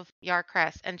of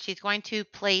Yarcrest and she's going to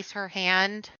place her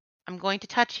hand. I'm going to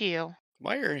touch you.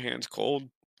 Why are your hands cold?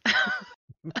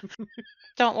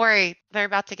 Don't worry, they're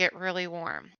about to get really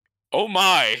warm. Oh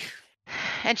my!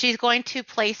 And she's going to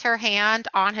place her hand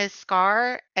on his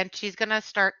scar and she's going to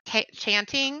start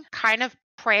chanting, kind of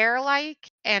prayer like,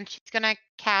 and she's going to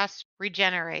cast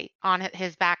Regenerate on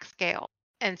his back scale.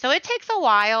 And so it takes a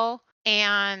while.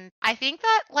 And I think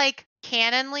that, like,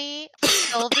 canonly,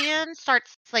 Sylvian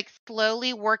starts like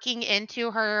slowly working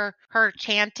into her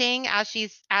chanting as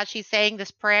she's saying this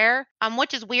prayer.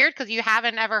 Which is weird because you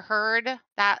haven't ever heard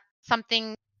that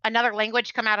another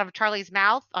language come out of Charlie's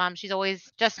mouth. She's always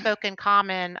just spoken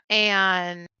common,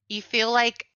 and you feel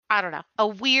like, I don't know, a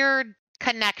weird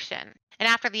connection. And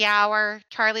after the hour,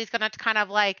 Charlie's gonna kind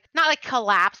of like, not like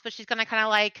collapse, but she's gonna kind of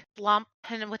like slump,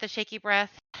 and with a shaky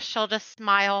breath, she'll just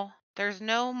smile. There's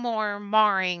no more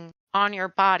marring on your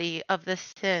body of the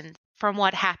sins from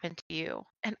what happened to you.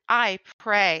 And I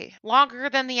pray, longer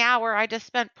than the hour I just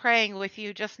spent praying with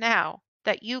you just now,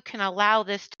 that you can allow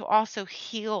this to also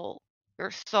heal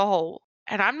your soul.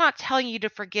 And I'm not telling you to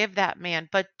forgive that man,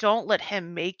 but don't let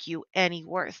him make you any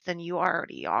worse than you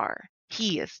already are.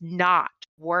 He is not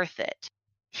worth it.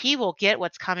 He will get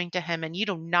what's coming to him, and you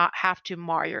do not have to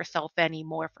mar yourself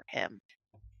anymore for him.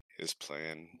 His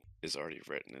plan is already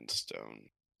written in stone.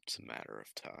 It's a matter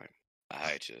of time.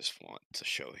 I just want to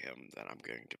show him that I'm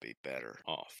going to be better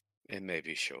off and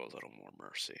maybe show a little more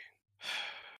mercy.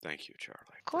 Thank you, Charlie,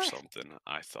 for course. something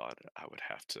I thought I would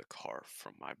have to carve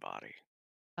from my body.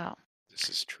 Oh, This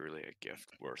is truly a gift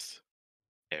worth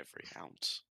every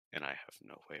ounce, and I have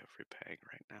no way of repaying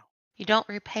right now. you don't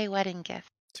repay wedding gifts.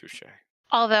 Touche.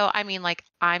 Although, I mean, like,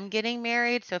 I'm getting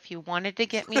married, so if you wanted to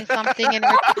get me something in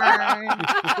return,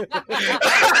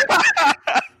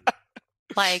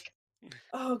 like,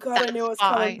 Oh god, I knew it was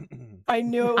That's coming. I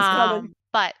knew it was coming.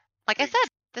 but like I Wait. said,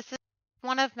 this is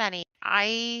one of many.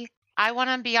 I want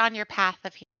to be on your path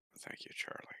of healing, Thank you,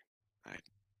 Charlie. I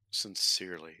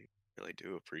sincerely really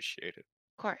do appreciate it.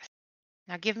 of course.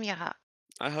 Now give me a hug.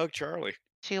 I hug Charlie.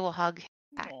 She will hug him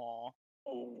back. Aw.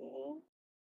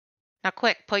 Now,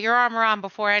 quick, put your armor on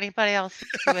before anybody else sees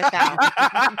you without.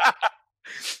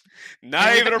 Not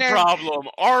And we even a better- problem.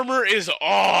 Armor is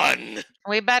on.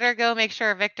 We better go make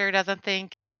sure Victor doesn't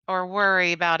think or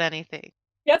worry about anything.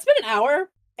 Yeah, it's been an hour.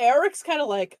 Eric's kind of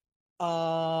like,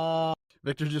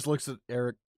 Victor just looks at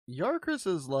Eric. Yarkris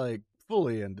is like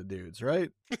fully into dudes,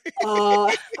 right?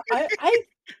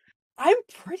 I'm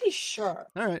pretty sure.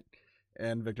 All right.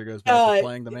 And Victor goes back to Uh,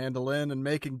 playing the mandolin and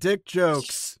making dick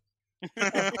jokes.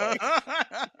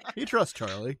 He trusts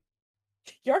Charlie.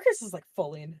 Yarkis is like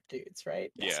fully into dudes,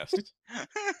 right? Yes.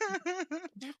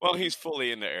 Well, he's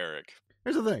fully into Eric.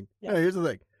 Here's the thing. Yeah. Hey, here's the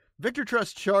thing. Victor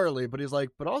trusts Charlie, but he's like,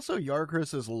 but also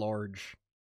Yarkris is large.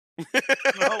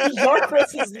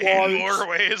 Yarkris is In large. more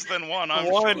ways than one,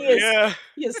 I'm One, sure. He is- yeah.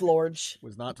 He is large.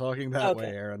 Was not talking that way,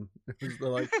 Okay. Aaron. They're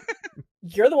like,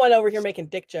 You're the one over here making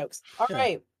dick jokes. All Yeah.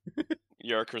 right.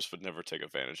 Yarkris would never take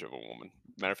advantage of a woman.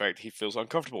 Matter of fact, he feels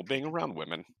uncomfortable being around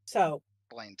women. So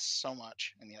Explained so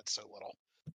much and yet so little.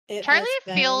 it Charlie has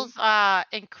been- feels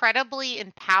incredibly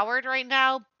empowered right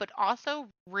now, but also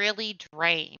really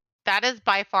drained. That is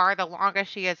by far the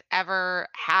longest she has ever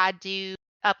had to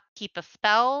upkeep a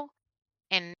spell,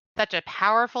 and such a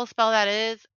powerful spell that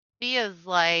is. She is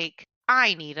like,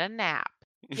 I need a nap.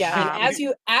 Yeah, and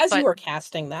Um, as but- you are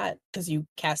casting that, because you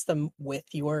cast them with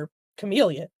your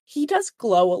chameleon, he does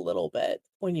glow a little bit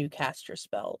when you cast your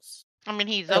spells. I mean,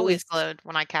 he's At always least- glowed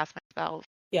when I cast my spells.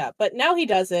 Yeah, but now he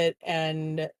does it,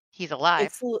 and He's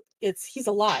alive. he's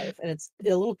alive, and it's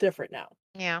a little different now.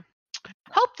 Yeah.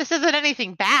 Hope this isn't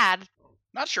anything bad.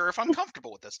 Not sure if I'm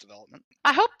comfortable with this development.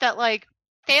 I hope that like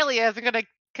Thalia isn't gonna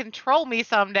control me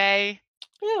someday.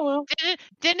 Yeah, well,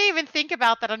 Didn't even think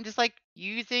about that. I'm just like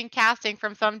using casting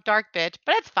from some dark bitch,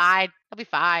 but it's fine. I'll be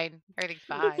fine. Everything's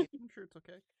fine. I'm sure it's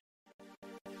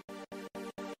okay.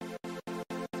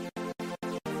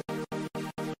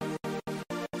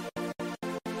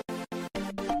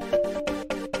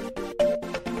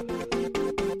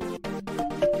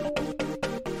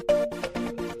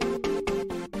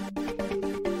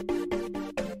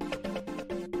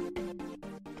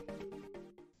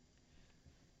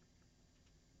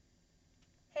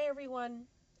 Hey everyone,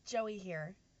 Joey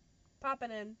here.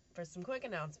 Popping in for some quick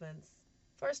announcements.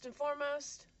 First and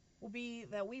foremost will be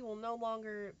that we will no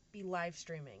longer be live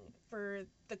streaming for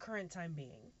the current time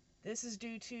being. This is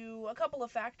due to a couple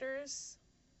of factors.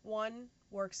 One,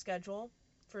 work schedule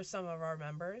for some of our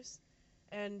members.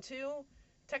 And two,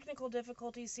 technical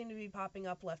difficulties seem to be popping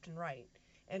up left and right.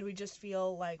 And we just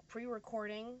feel like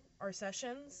pre-recording our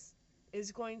sessions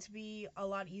is going to be a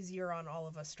lot easier on all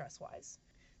of us stress-wise.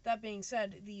 That being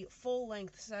said, the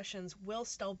full-length sessions will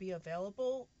still be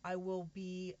available. I will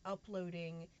be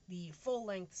uploading the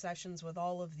full-length sessions with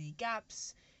all of the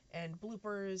gaps and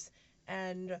bloopers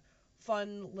and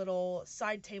fun little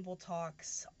side table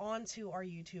talks onto our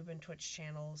YouTube and Twitch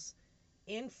channels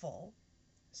in full.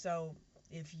 So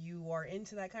if you are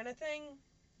into that kind of thing,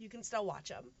 you can still watch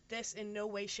them. This in no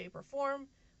way, shape, or form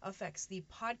affects the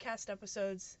podcast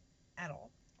episodes at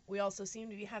all. We also seem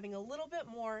to be having a little bit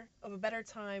more of a better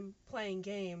time playing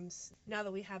games now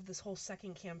that we have this whole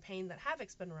second campaign that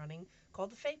Havoc's been running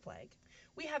called the Fate Plague.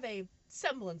 We have a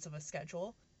semblance of a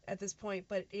schedule at this point,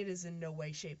 but it is in no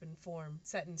way, shape, and form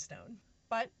set in stone.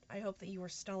 But I hope that you are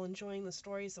still enjoying the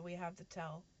stories that we have to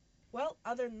tell. Well,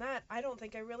 other than that, I don't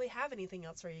think I really have anything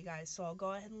else for you guys, so I'll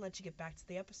go ahead and let you get back to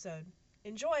the episode.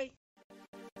 Enjoy!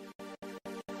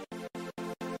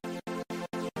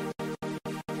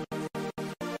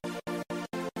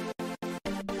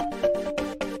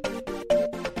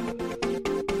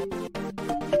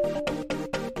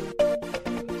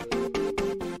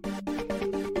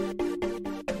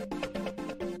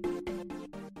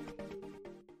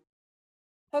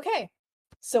 okay.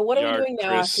 So what are we doing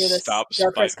now after this?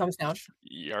 Yarkris comes down.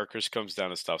 Yarkris comes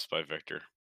down and stops by Victor.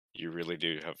 You really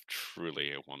do have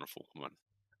truly a wonderful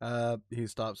woman. He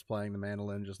stops playing the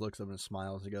mandolin, just looks up and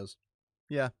smiles. He goes,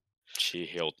 "Yeah, She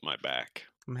healed my back.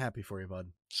 I'm happy for you, bud.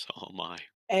 So am I.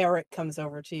 Eric comes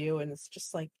over to you and it's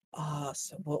just like,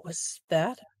 so what was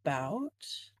that about?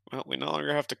 Well, we no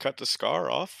longer have to cut the scar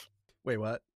off. Wait,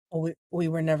 what? Well, we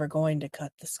were never going to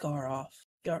cut the scar off,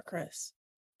 Chris.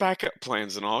 Backup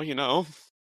plans and all, you know.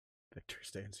 Victor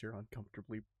stands here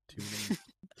uncomfortably tuning.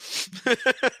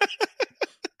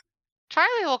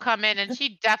 Charlie will come in and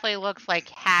she definitely looks like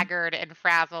haggard and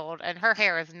frazzled, and her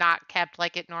hair is not kept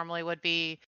like it normally would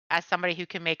be as somebody who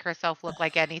can make herself look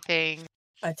like anything.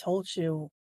 I told you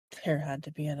there had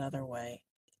to be another way.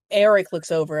 Eric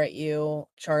looks over at you,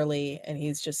 Charlie, and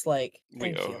he's just like,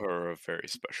 We thank owe you. her a very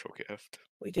special gift.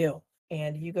 We do.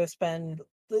 And you go spend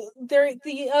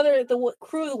the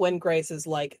crew of the Wind Grace is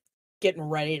like getting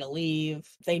ready to leave.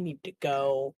 They need to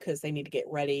go because they need to get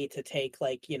ready to take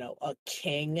like, a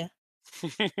king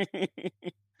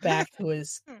back to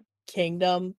his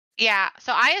kingdom. Yeah,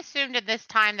 so I assumed at this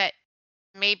time that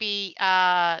maybe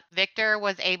Victor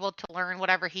was able to learn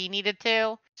whatever he needed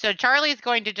to. So Charlie's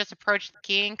going to just approach the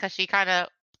king because she kind of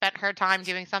spent her time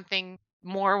doing something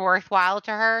more worthwhile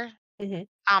to her. Mhm.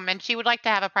 And she would like to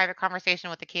have a private conversation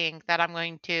with the king that I'm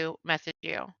going to message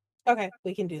you. Okay,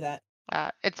 we can do that.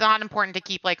 It's not important to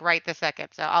keep like right this second,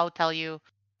 so I'll tell you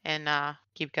and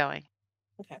keep going.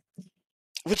 Okay.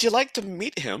 Would you like to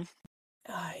meet him?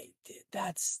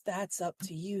 That's up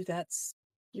to you. That's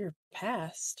your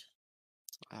past.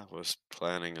 I was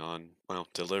planning on,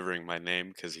 delivering my name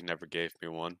because he never gave me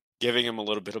one. Giving him a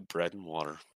little bit of bread and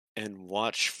water. And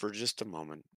watch for just a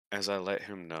moment as I let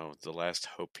him know the last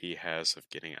hope he has of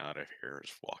getting out of here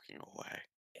is walking away.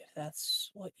 If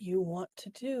that's what you want to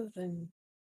do, then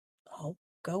I'll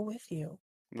go with you.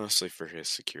 Mostly for his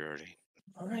security,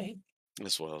 All right.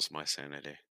 as well as my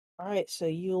sanity. All right, so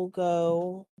you'll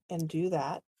go and do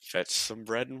that. Fetch some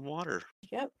bread and water.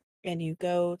 Yep. And you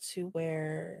go to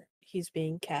where he's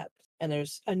being kept, and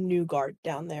there's a new guard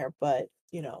down there, but,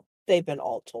 they've been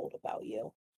all told about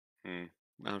you.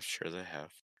 I'm sure they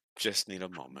have. Just need a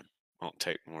moment. Won't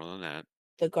take more than that.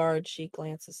 The guard, she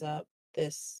glances up,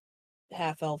 this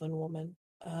half-elven woman.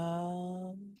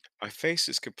 My face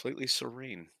is completely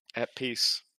serene, at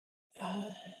peace.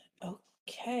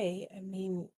 Okay. I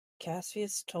mean,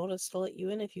 Cassius told us to let you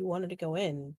in if you wanted to go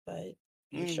in, but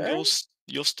you sure?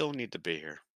 You'll still need to be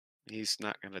here. He's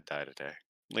not gonna die today.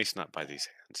 At least not by these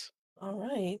hands. All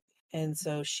right. And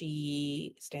so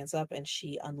she stands up and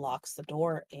she unlocks the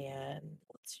door and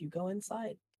lets you go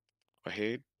inside.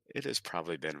 Wahid, it has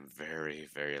probably been a very,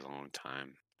 very long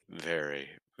time. Very,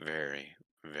 very,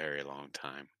 very long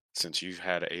time since you've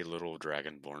had a little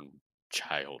dragonborn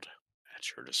child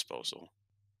at your disposal.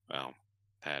 Well,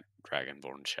 that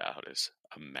dragonborn child is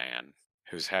a man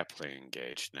who's happily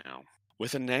engaged now.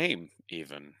 With a name,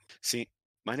 even. See,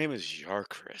 my name is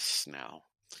Yarkris now.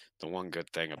 The one good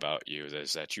thing about you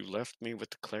is that you left me with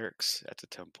the clerics at the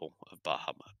Temple of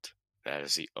Bahamut. That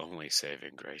is the only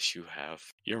saving grace you have.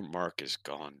 Your mark is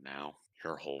gone now.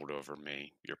 Your hold over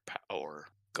me, your power,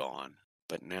 gone.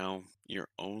 But now, your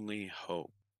only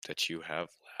hope that you have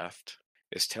left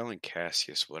is telling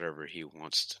Cassius whatever he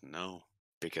wants to know.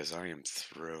 Because I am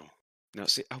through. Now,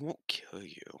 see, I won't kill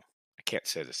you. I can't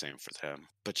say the same for them.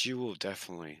 But you will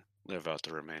definitely live out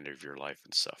the remainder of your life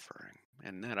in suffering.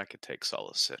 And that I could take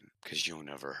solace in. Because you'll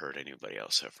never hurt anybody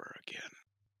else ever again.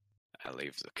 I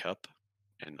leave the cup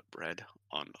and the bread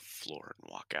on the floor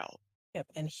and walk out. Yep,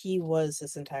 and he was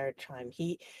this entire time.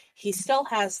 He still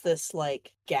has this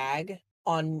like gag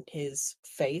on his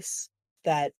face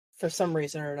that for some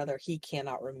reason or another he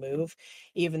cannot remove,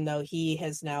 even though he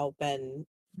has now been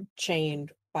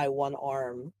chained by one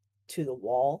arm to the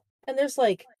wall. And there's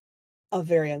like a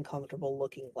very uncomfortable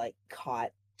looking like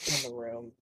cot in the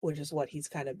room, which is what he's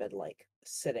kind of been like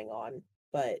sitting on.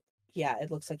 But yeah, it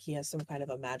looks like he has some kind of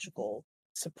a magical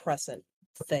suppressant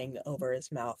thing over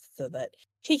his mouth so that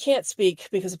he can't speak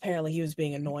because apparently he was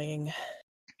being annoying.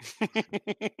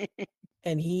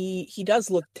 And he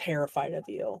does look terrified of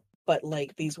you, but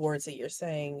like these words that you're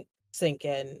saying sink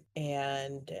in,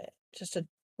 and just a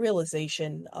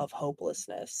realization of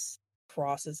hopelessness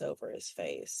crosses over his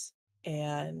face.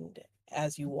 And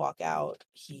as you walk out,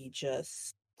 he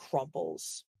just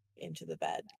crumples into the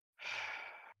bed.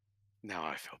 Now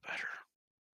I feel better.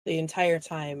 The entire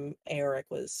time Eric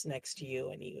was next to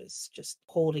you and he was just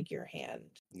holding your hand.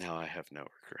 Now I have no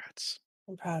regrets.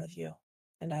 I'm proud of you,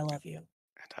 and I love you.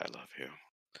 And I love you.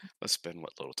 Let's spend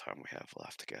what little time we have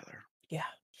left together. Yeah.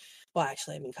 Well,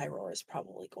 actually, I mean, Kyrora is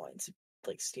probably going to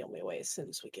like steal me away as soon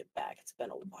as we get back. It's been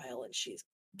a while, and she's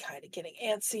kind of getting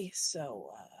antsy.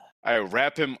 So I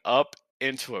wrap him up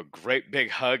into a great big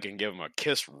hug and give him a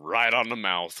kiss right on the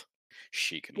mouth.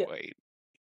 She can Yeah. wait.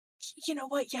 You know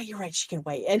what? Yeah, you're right. She can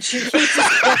wait. And she keeps his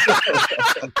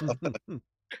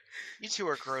You two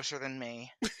are grosser than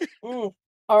me. All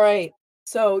right.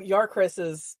 So Yarkris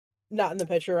is not in the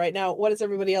picture right now. What is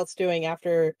everybody else doing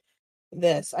after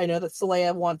this? I know that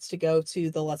Saleya wants to go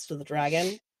to the Lust of the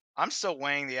Dragon. I'm still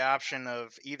weighing the option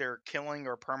of either killing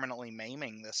or permanently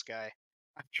maiming this guy.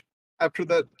 After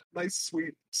that nice,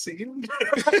 sweet scene.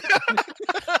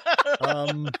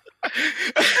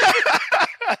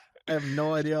 I have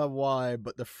no idea why,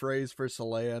 but the phrase for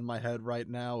Saleya in my head right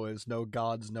now is "No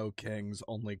gods, no kings,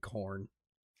 only corn."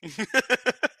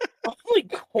 Only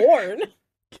corn.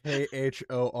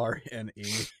 KHORNE.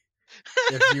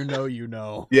 If you know, you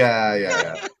know.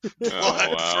 Yeah.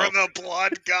 Blood wow. for the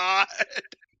blood god.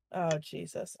 Oh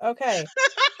Jesus. Okay.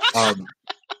 Um,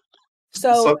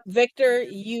 So Victor,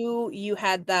 you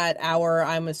had that hour.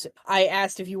 I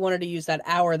asked if you wanted to use that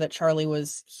hour that Charlie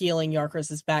was healing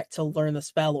Yarkris's back to learn the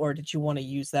spell, or did you want to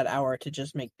use that hour to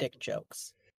just make dick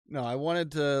jokes? No, I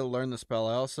wanted to learn the spell.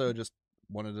 I also just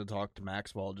wanted to talk to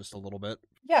Maxwell just a little bit.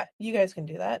 Yeah, you guys can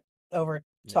do that over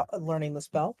Yeah. learning the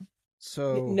spell.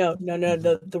 So No,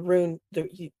 the rune,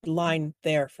 the line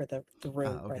there for the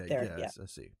rune okay, right there. Yeah, I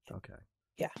see. Okay.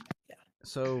 yeah.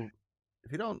 So,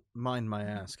 if you don't mind my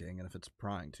asking, and if it's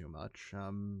prying too much,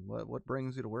 what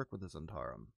brings you to work with the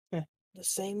Zentarum? The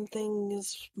same thing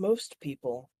as most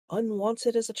people.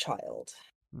 Unwanted as a child.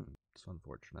 It's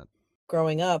unfortunate.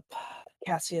 Growing up,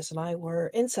 Cassius and I were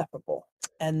inseparable.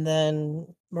 And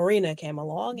then Marina came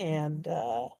along, and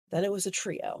then it was a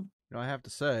trio. You know, I have to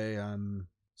say, I'm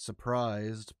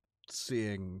surprised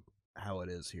seeing how it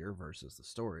is here versus the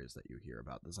stories that you hear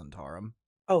about the Zentarum.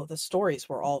 Oh, the stories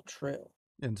were all true.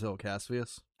 Until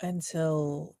Cassius?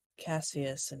 Until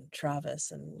Cassius and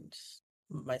Travis and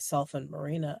myself and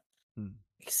Marina.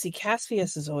 See,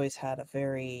 Cassius has always had a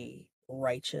very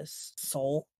righteous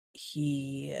soul.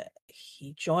 He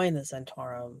joined the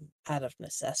Zentarum out of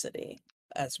necessity,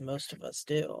 as most of us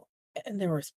do. And there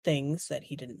were things that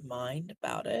he didn't mind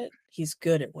about it. He's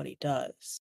good at what he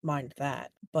does, mind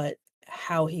that. But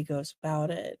how he goes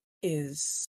about it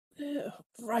is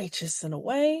righteous in a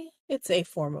way. It's a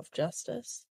form of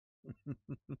justice.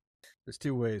 There's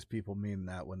two ways people mean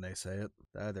that when they say it.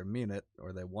 They either mean it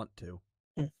or they want to.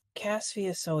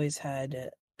 Cassius always had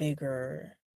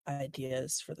bigger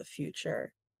ideas for the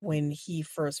future. When he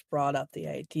first brought up the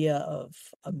idea of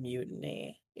a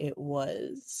mutiny, it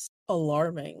was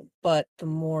alarming. But the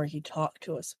more he talked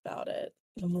to us about it,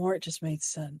 the more it just made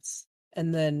sense.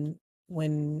 And then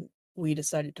when we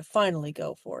decided to finally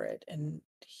go for it, and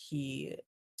he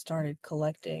started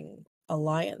collecting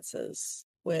alliances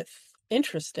with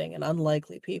interesting and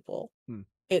unlikely people,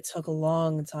 it took a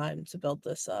long time to build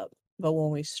this up. But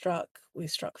when we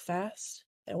struck fast.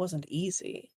 It wasn't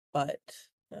easy, but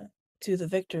to the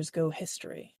victors go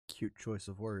history. Cute choice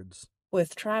of words.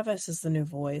 With Travis as the new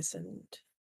voice, and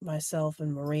myself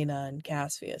and Marina and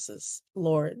Cassius as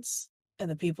lords,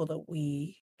 and the people that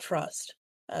we trust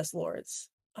as lords,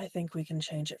 I think we can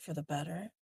change it for the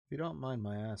better. If you don't mind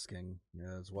my asking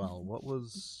as well, what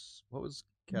was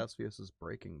Cassius's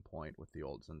breaking point with the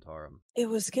old Zentarum? It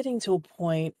was getting to a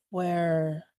point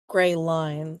where gray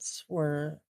lines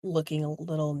were looking a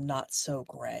little not so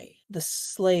gray. The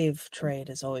slave trade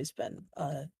has always been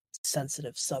a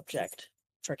sensitive subject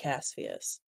for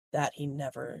Cassius that he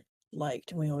never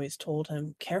liked. And we always told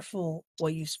him, careful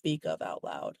what you speak of out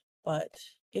loud. But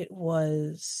it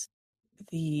was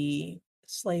the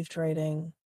slave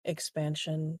trading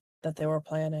expansion that they were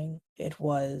planning. It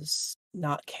was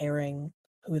not caring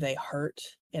who they hurt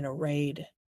in a raid.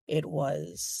 It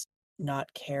was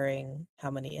not caring how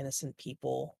many innocent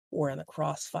people were in the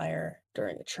crossfire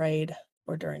during a trade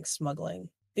or during smuggling.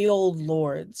 The old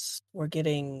lords were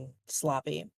getting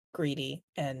sloppy, greedy,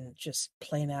 and just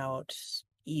plain out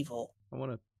evil. I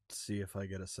want to see if I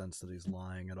get a sense that he's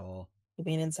lying at all. Give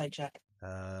me an insight check.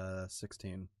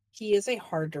 16. He is a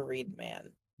hard to read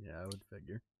man. Yeah, I would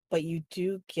figure. But you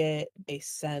do get a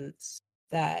sense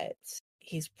that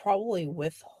he's probably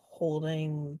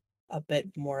withholding a bit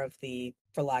more of the,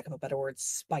 for lack of a better word,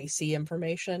 spicy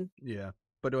information. Yeah.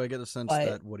 But do I get a sense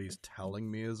that what he's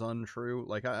telling me is untrue?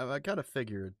 Like, I kind of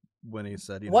figured when he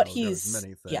said, there was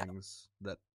many things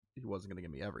that he wasn't going to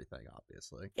give me everything,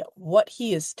 obviously. Yeah, what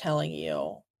he is telling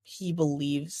you, he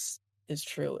believes is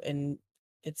true. And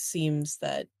it seems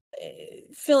that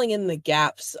filling in the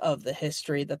gaps of the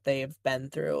history that they've been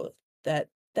through,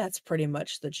 that's pretty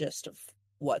much the gist of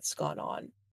what's gone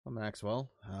on. Well,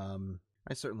 Maxwell,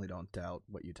 I certainly don't doubt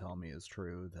what you tell me is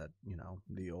true, that,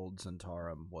 the old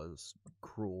Zentarum was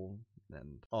cruel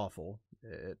and awful.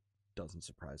 It doesn't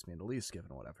surprise me in the least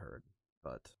given what I've heard.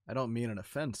 But I don't mean an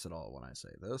offense at all when I say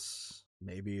this.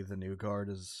 Maybe the new guard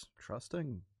is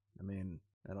trusting. I mean,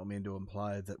 I don't mean to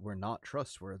imply that we're not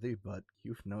trustworthy, but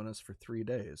you've known us for 3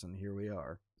 days, and here we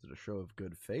are. Is it a show of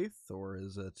good faith, or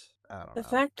is it... I don't know. The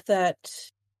fact that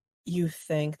you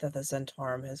think that the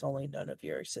Zentarum has only known of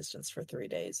your existence for 3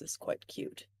 days is quite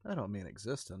cute. I don't mean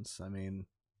existence. I mean,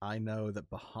 I know that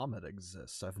Bahamut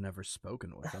exists. I've never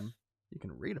spoken with him. You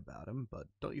can read about him, but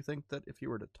don't you think that if you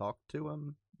were to talk to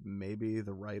him, maybe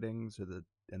the writings or the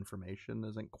information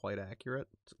isn't quite accurate?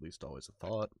 It's at least always a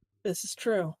thought. This is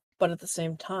true, but at the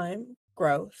same time,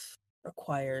 growth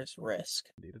requires risk.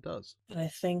 Indeed it does. And I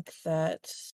think that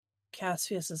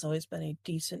Cassius has always been a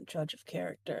decent judge of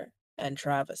character, and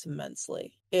Travis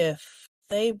immensely. If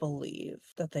they believe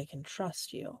that they can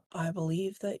trust you, I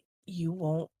believe that you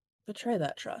won't betray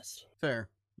that trust. Fair.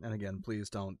 And again, please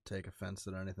don't take offense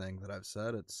at anything that I've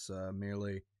said. It's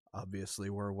merely,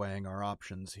 obviously, we're weighing our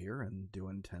options here and do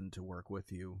intend to work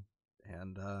with you.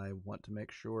 And I want to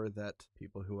make sure that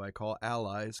people who I call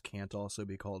allies can't also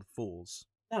be called fools.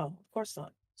 No, of course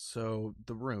not. So,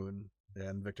 the rune,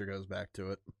 and Victor goes back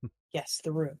to it. Yes,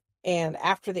 the rune. And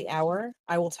after the hour,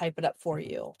 I will type it up for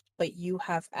you. But you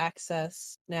have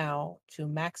access now to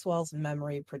Maxwell's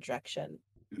memory projection.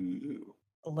 Ooh.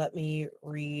 Let me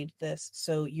read this.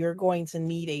 So you're going to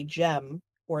need a gem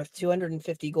worth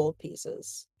 250 gold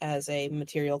pieces as a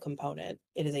material component.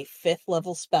 It is a 5th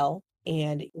level spell.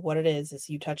 And what it is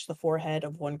you touch the forehead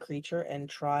of one creature and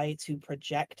try to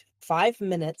project 5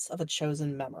 minutes of a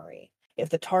chosen memory. If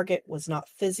the target was not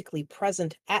physically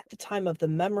present at the time of the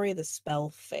memory, the spell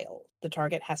failed. The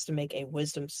target has to make a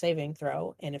wisdom saving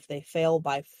throw, and if they fail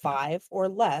by 5 or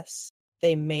less,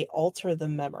 they may alter the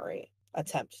memory.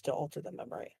 Attempt to alter the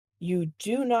memory. You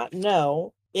do not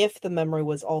know if the memory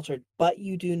was altered, but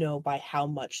you do know by how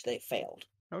much they failed.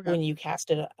 Okay. When you cast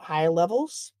it at higher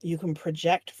levels, you can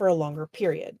project for a longer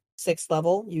period. 6th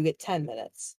level, you get 10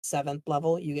 minutes. 7th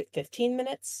level, you get 15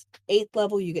 minutes. 8th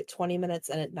level, you get 20 minutes.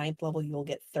 And at 9th level, you'll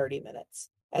get 30 minutes.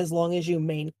 As long as you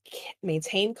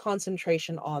maintain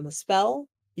concentration on the spell,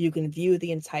 you can view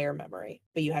the entire memory.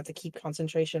 But you have to keep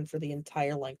concentration for the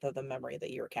entire length of the memory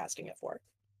that you're casting it for.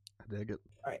 I dig it.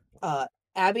 All right.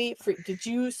 Abby, did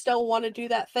you still want to do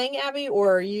that thing, Abby?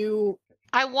 Or are you...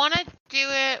 I want to do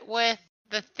it with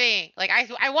the thing. Like,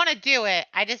 I want to do it.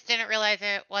 I just didn't realize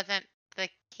it wasn't the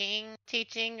king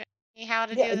teaching me how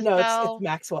to do the no, spell. it's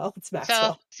Maxwell. It's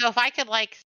Maxwell. So if I could,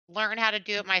 like, learn how to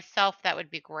do it myself, that would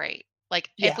be great. Like,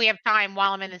 Yeah. if we have time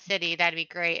while I'm in the city, that'd be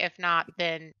great. If not,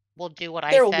 then we'll do what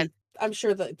There I will said. I'm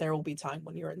sure that there will be time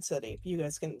when you're in city. You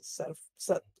guys can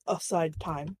set aside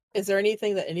time. Is there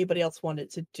anything that anybody else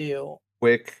wanted to do?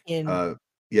 Quick. In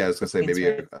yeah, I was gonna say maybe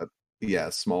Queensway?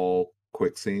 a small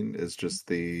quick scene is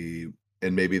just and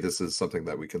maybe this is something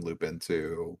that we can loop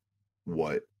into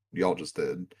what y'all just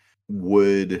did.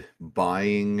 Would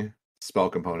buying spell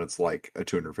components like a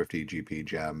 250 GP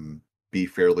gem be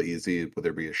fairly easy? Would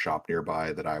there be a shop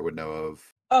nearby that I would know of?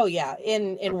 Oh yeah,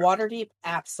 in Waterdeep,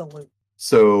 absolutely.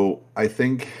 So I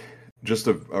think just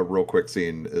a real quick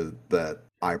scene that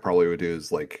I probably would do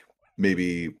is like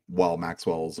maybe while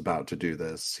Maxwell's about to do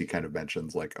this, he kind of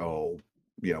mentions like, oh,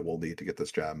 you know, we'll need to get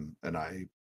this gem, and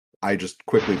I just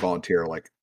quickly volunteer like,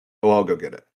 oh, I'll go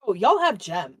get it. Oh, y'all have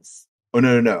gems. Oh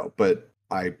no, but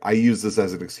I use this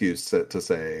as an excuse to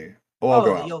say, oh, I'll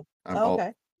go out.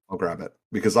 Okay. I'll grab it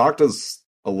because Octa's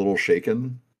a little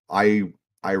shaken. I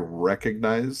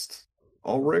recognized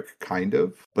Ulrich kind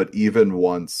of, but even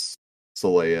once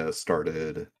Saleya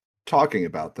started talking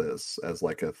about this as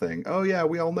like a thing, oh yeah,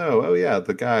 we all know. Oh yeah,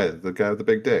 the guy with the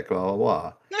big dick, blah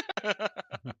blah blah.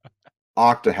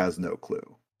 Octa has no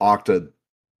clue. Octa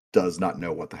does not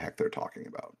know what the heck they're talking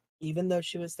about. Even though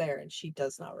she was there and she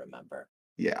does not remember.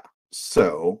 Yeah.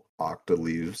 So Octa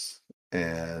leaves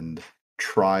and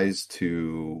tries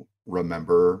to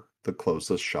remember the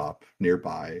closest shop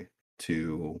nearby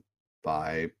to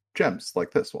buy gems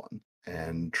like this one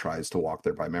and tries to walk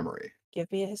there by memory.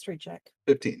 Give me a history check.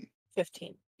 15.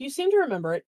 15. You seem to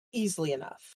remember it easily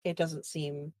enough. It doesn't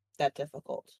seem that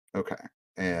difficult. Okay.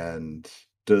 And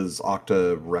does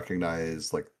Octa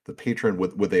recognize like the patron?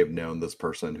 Would they have known this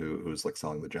person who's like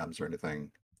selling the gems or anything?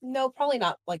 No, probably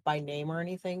not like by name or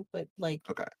anything, but like...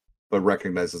 Okay. But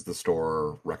recognizes the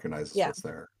store, recognizes Yeah. what's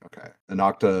there. Okay. And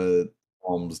Octa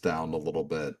calms down a little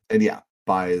bit and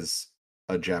buys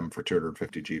a gem for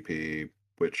 250 GP,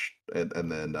 which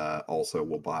and then also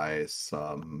will buy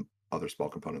some other spell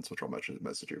components, which I'll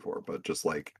message you for, but just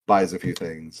like buys a few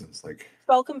things and it's like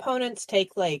spell components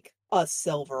take like a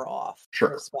silver off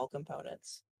Sure. for spell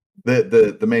components.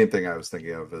 the main thing I was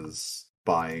thinking of is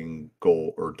buying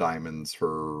gold or diamonds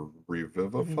for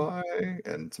Revivify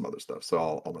and some other stuff.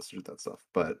 So I'll message that stuff.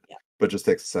 But just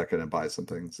takes a second and buys some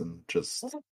things and just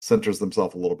centers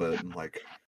themselves a little bit and like,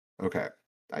 okay,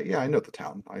 I know the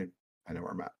town. I know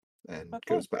where I'm at, and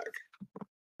goes back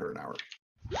for an hour.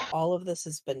 All of this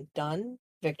has been done.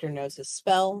 Victor knows his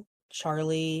spell.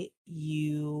 Charlie,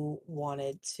 you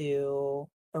wanted to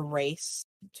erase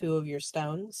 2 of your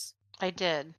stones. I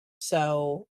did.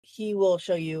 So he will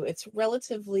show you,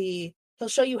 he'll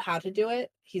show you how to do it.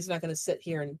 He's not going to sit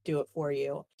here and do it for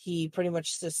you. He pretty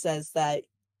much just says that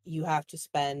you have to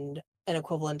spend an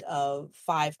equivalent of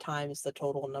 5 times the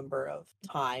total number of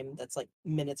time, that's like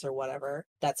minutes or whatever,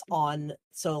 that's on.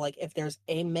 So like if there's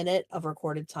a minute of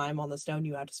recorded time on the stone,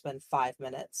 you have to spend 5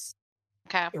 minutes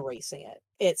erasing it.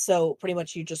 It's so pretty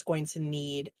much you're just going to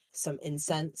need some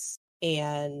incense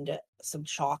and some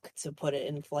chalk to put it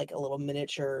in like a little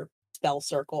miniature spell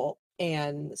circle,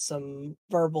 and some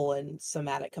verbal and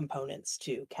somatic components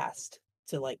to cast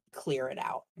to like clear it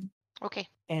out. Okay.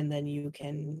 And then you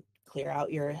can clear out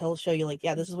he'll show you like,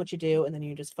 yeah, this is what you do, and then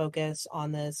you just focus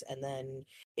on this, and then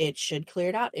it should clear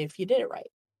it out if you did it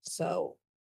right. So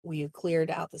we've cleared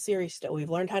out the Series stone. We've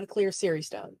learned how to clear Series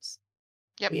stones.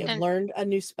 Yep. We have learned a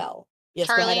new spell. Yes,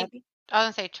 Charlie, go ahead, Abby. I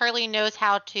was gonna say Charlie knows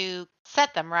how to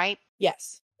set them, right?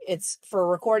 Yes. It's for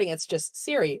recording, it's just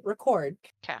Siri, record.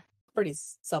 Okay. Pretty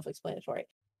self-explanatory.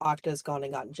 Octa's gone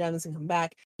and gotten gems and come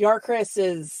back. Yarkris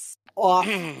is off.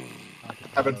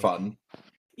 Having fun.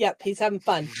 Yep, he's having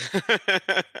fun.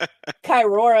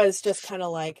 Kyrora is just kind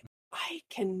of like, I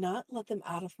cannot let them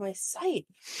out of my sight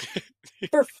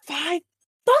for 5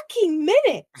 fucking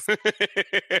minutes.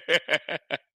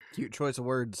 Cute choice of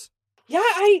words. Yeah,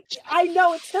 I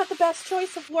know it's not the best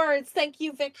choice of words. Thank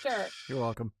you, Victor. You're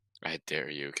welcome. I dare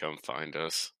you, come find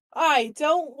us. I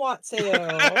don't want to.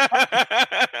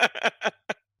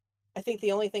 I think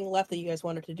the only thing left that you guys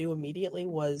wanted to do immediately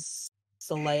was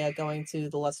Saleya going to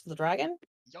the Lust of the Dragon.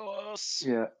 Yes.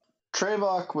 Yeah.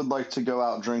 Trevok would like to go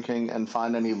out drinking and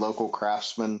find any local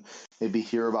craftsmen, maybe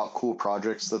hear about cool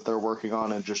projects that they're working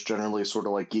on, and just generally sort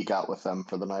of like geek out with them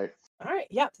for the night. All right,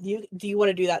 yeah. Do you want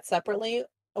to do that separately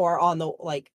or on the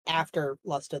like after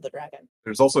Lust of the Dragon?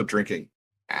 There's also drinking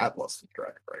at Lust of the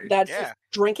Dragon, right? That's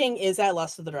drinking is at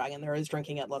Lust of the Dragon. There is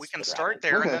drinking at Lust of the Dragon. We can start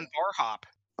there and then bar hop.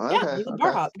 Yeah, do the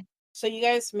bar hop. So you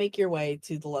guys make your way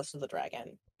to the Lust of the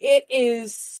Dragon. It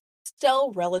is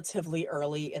still relatively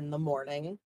early in the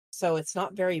morning, so it's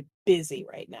not very busy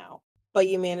right now. But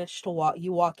you manage to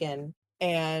walk in,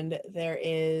 and there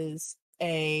is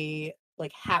a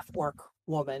like half-orc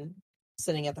woman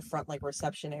sitting at the front like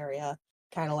reception area,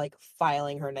 kind of like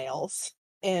filing her nails.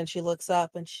 And she looks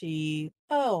up and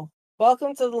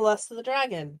welcome to the Lust of the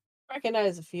Dragon.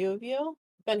 Recognize a few of you.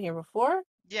 Been here before?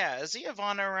 Yeah, is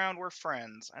Iovanna around? We're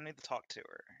friends. I need to talk to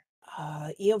her.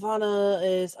 Iovanna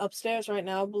is upstairs right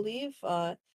now, I believe.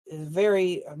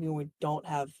 We don't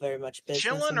have very much business.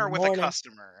 Chilling or with a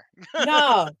customer?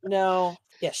 No.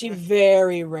 Yeah, she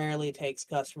very rarely takes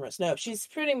customers. No, she's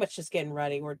pretty much just getting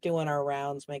ready. We're doing our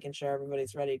rounds, making sure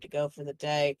everybody's ready to go for the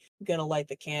day. I'm gonna light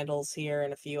the candles here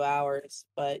in a few hours,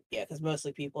 but yeah, because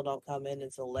mostly people don't come in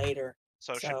until later.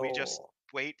 So should we just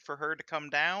wait for her to come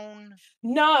down?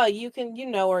 No, you can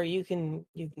her. You can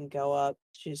go up.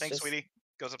 Thanks, sweetie.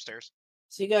 Goes upstairs.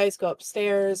 So you guys go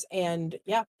upstairs, and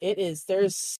yeah,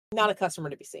 there's not a customer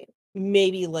to be seen.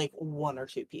 Maybe like 1 or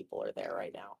 2 people are there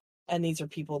right now. And these are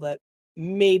people that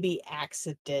maybe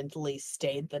accidentally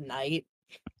stayed the night.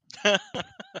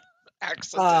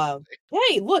 Accidentally.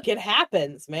 Hey, look, it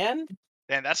happens, man.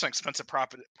 Man, that's an expensive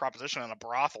proposition in a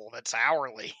brothel. That's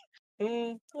hourly.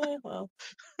 Well.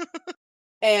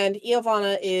 And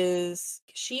Iovanna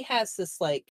she has this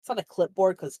like, it's not a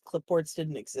clipboard because clipboards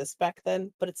didn't exist back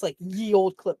then, but it's like ye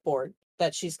old clipboard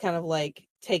that she's kind of like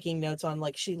taking notes on.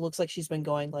 Like she looks like she's been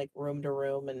going like room to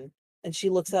room, and she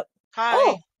looks up.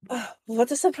 Hi. Oh, what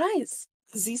a surprise.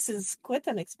 This is quite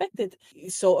unexpected.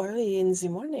 So early in the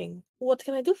morning. What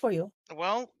can I do for you?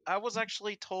 Well, I was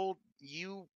actually told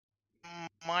you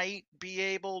might be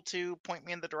able to point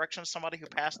me in the direction of somebody who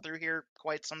passed through here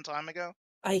quite some time ago.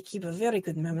 I keep a very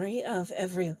good memory of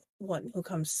everyone who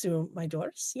comes through my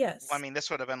doors, yes. Well, I mean, this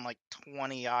would have been like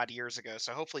 20-odd years ago,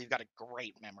 so hopefully you've got a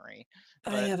great memory.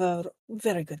 But I have a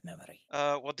very good memory.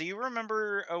 Well, do you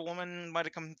remember a woman might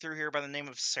have come through here by the name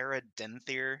of Sarah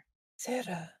Denthier?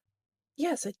 Sarah?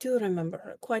 Yes, I do remember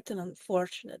her. Quite an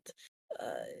unfortunate.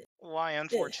 Why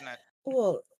unfortunate?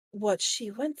 Well, what she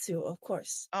went through, of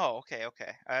course. Oh, okay.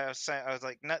 I was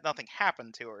like, nothing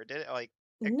happened to her, did it? Like,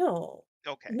 no,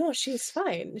 Okay. No, she's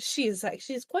fine. She's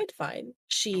quite fine.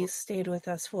 She stayed with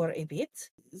us for a bit.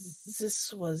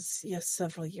 This was, yes,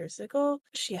 several years ago.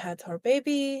 She had her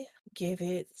baby, gave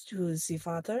it to the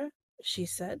father, she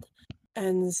said,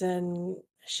 and then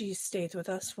she stayed with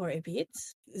us for a bit.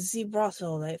 The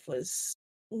brothel life was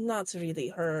not really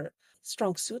her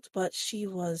strong suit, but she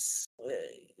was.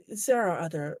 There are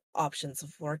other options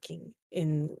of working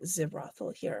in the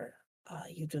brothel here.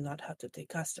 You do not have to take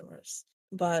customers.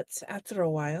 But after a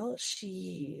while,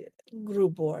 she grew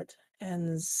bored,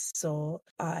 and so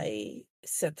I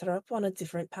set her up on a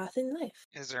different path in life.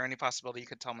 Is there any possibility you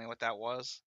could tell me what that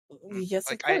was? Yes,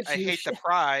 of Like, course. I You hate to should.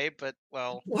 pry, but,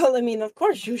 well, Well, I mean, of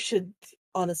course, you should.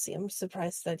 Honestly, I'm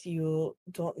surprised that you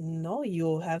don't know.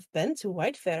 You have been to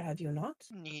White Fair, have you not?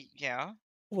 yeah,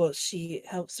 Well, she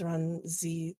helps run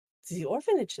the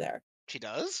orphanage there. she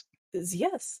does?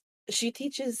 Yes, she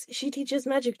teaches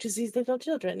magic to these little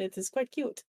children. It is quite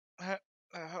cute.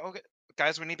 Okay.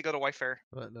 Guys, we need to go to White Fair.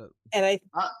 But, And I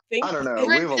think I don't know.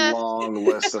 We have a Princess- long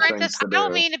list of Princess, things to I don't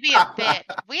do. mean to be a bitch.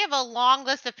 We have a long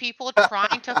list of people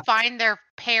trying to find their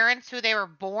parents who they were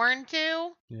born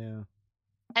to. yeah.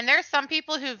 And there's some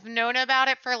people who've known about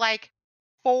it for like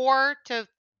 4 to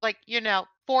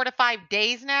 5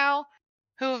 days now,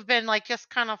 who've been like just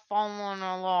kind of following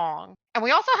along. And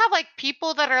we also have like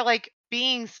people that are like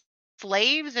being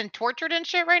slaves and tortured and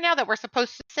shit right now that we're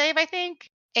supposed to save, I think.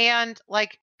 And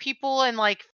like people in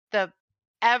like the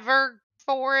Ever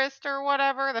Forest or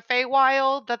whatever, the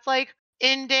Feywild, that's like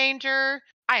in danger.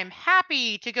 I am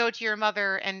happy to go to your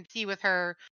mother and see with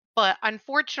her, but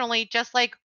unfortunately, just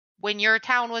like when your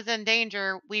town was in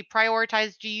danger, we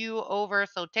prioritized you over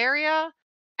Soteria.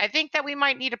 I think that we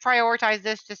might need to prioritize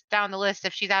this just down the list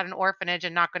if she's at an orphanage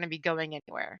and not going to be going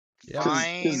anywhere. Yeah.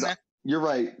 Fine. You're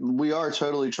right. We are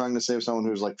totally trying to save someone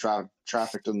who's like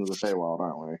trafficked into the Feywild,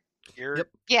 aren't we? Yep.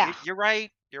 Yeah. You're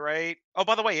right. You're right. Oh,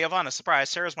 by the way, Ivana,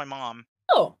 surprise, Sarah's my mom.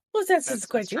 Oh, well, that's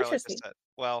quite Charlie just interesting. said.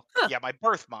 Well, Huh. yeah, my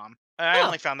birth mom. I Oh.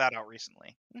 only found that out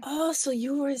recently. Oh, so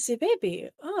you were the baby.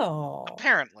 Oh.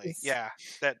 Apparently, yeah.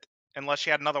 That unless she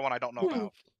had another one I don't know Hmm.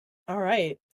 about. All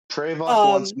right. Trayvon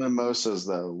wants mimosas,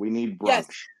 though. We need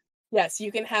brunch. Yes,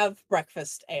 you can have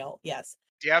breakfast ale. Yes.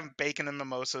 Do you have bacon and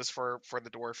mimosas for the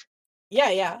dwarf?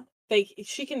 Yeah.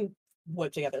 She can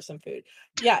whip together some food.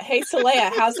 Yeah. Hey,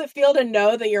 Saleya, how's it feel to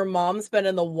know that your mom's been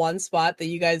in the one spot that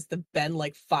you guys have been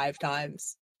like 5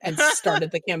 times and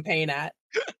started the campaign at?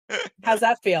 How's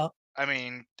that feel? I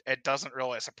mean, it doesn't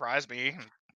really surprise me.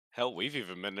 Hell, we've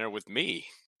even been there with me.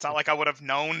 It's not like I would have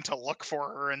known to look for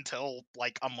her until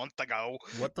like a month ago.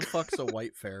 What the fuck's a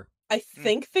White Fair? I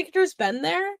think Victor's been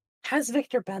there. Has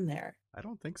Victor been there? I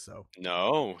don't think so.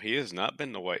 No, he has not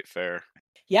been to White Fair.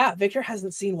 Yeah, Victor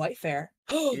hasn't seen White Fair.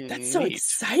 Oh, that's so Neat.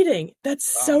 exciting. That's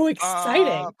so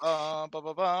exciting.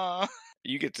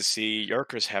 You get to see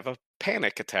Yarkris have a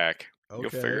panic attack. Okay. You'll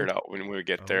figure it out when we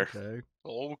get there.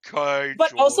 Okay.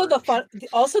 But also the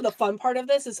George. fun part of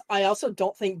this is I also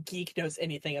don't think Geek knows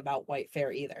anything about White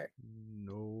Fair either.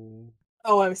 No.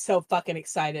 Oh, I'm so fucking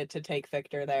excited to take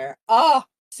Victor there. Oh,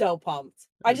 so pumped.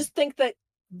 I just think that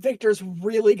Victor's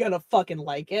really gonna fucking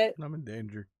like it. I'm in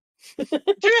danger.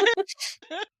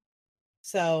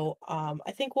 So,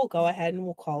 I think we'll go ahead and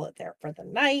we'll call it there for the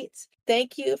night.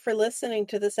 Thank you for listening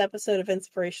to this episode of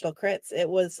Inspirational Crits. It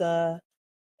was an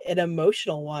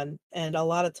emotional one and a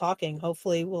lot of talking.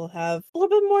 Hopefully we'll have a little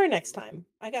bit more next time.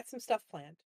 I got some stuff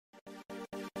planned.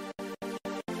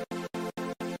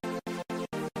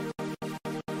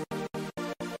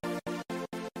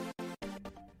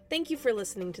 Thank you for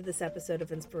listening to this episode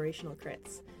of Inspirational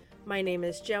Crits. My name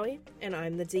is Joey, and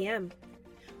I'm the DM.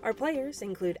 Our players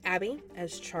include Abby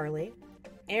as Charlie,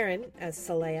 Aaron as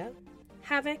Saleya,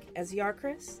 Havoc as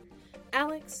Yarkris,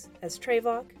 Alex as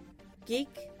Trayvok,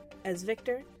 Geek as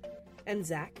Victor, and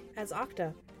Zach as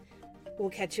Octa. We'll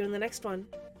catch you in the next one.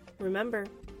 Remember,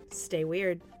 stay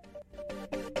weird.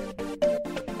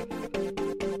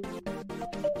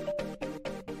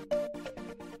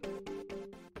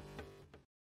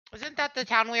 Isn't that the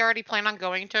town we already plan on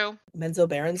going to? Menzo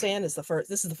Baranzan is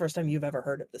this is the first time you've ever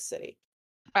heard of this city.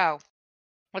 Oh.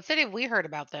 What city have we heard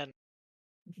about then?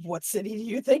 What city do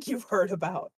you think you've heard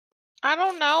about? I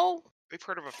don't know. We've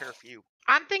heard of a fair few.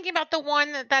 I'm thinking about the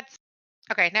one that's...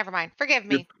 Okay, never mind. Forgive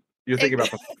me. You're thinking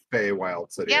about the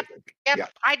Feywild city, Yep, I think. Yep, Yeah.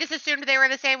 I just assumed they were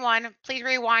the same one. Please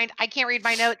rewind. I can't read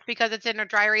my notes because it's in a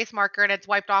dry erase marker and it's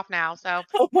wiped off now, so...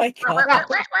 Oh my god.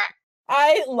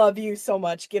 I love you so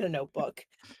much. Get a notebook.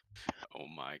 Oh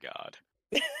my god.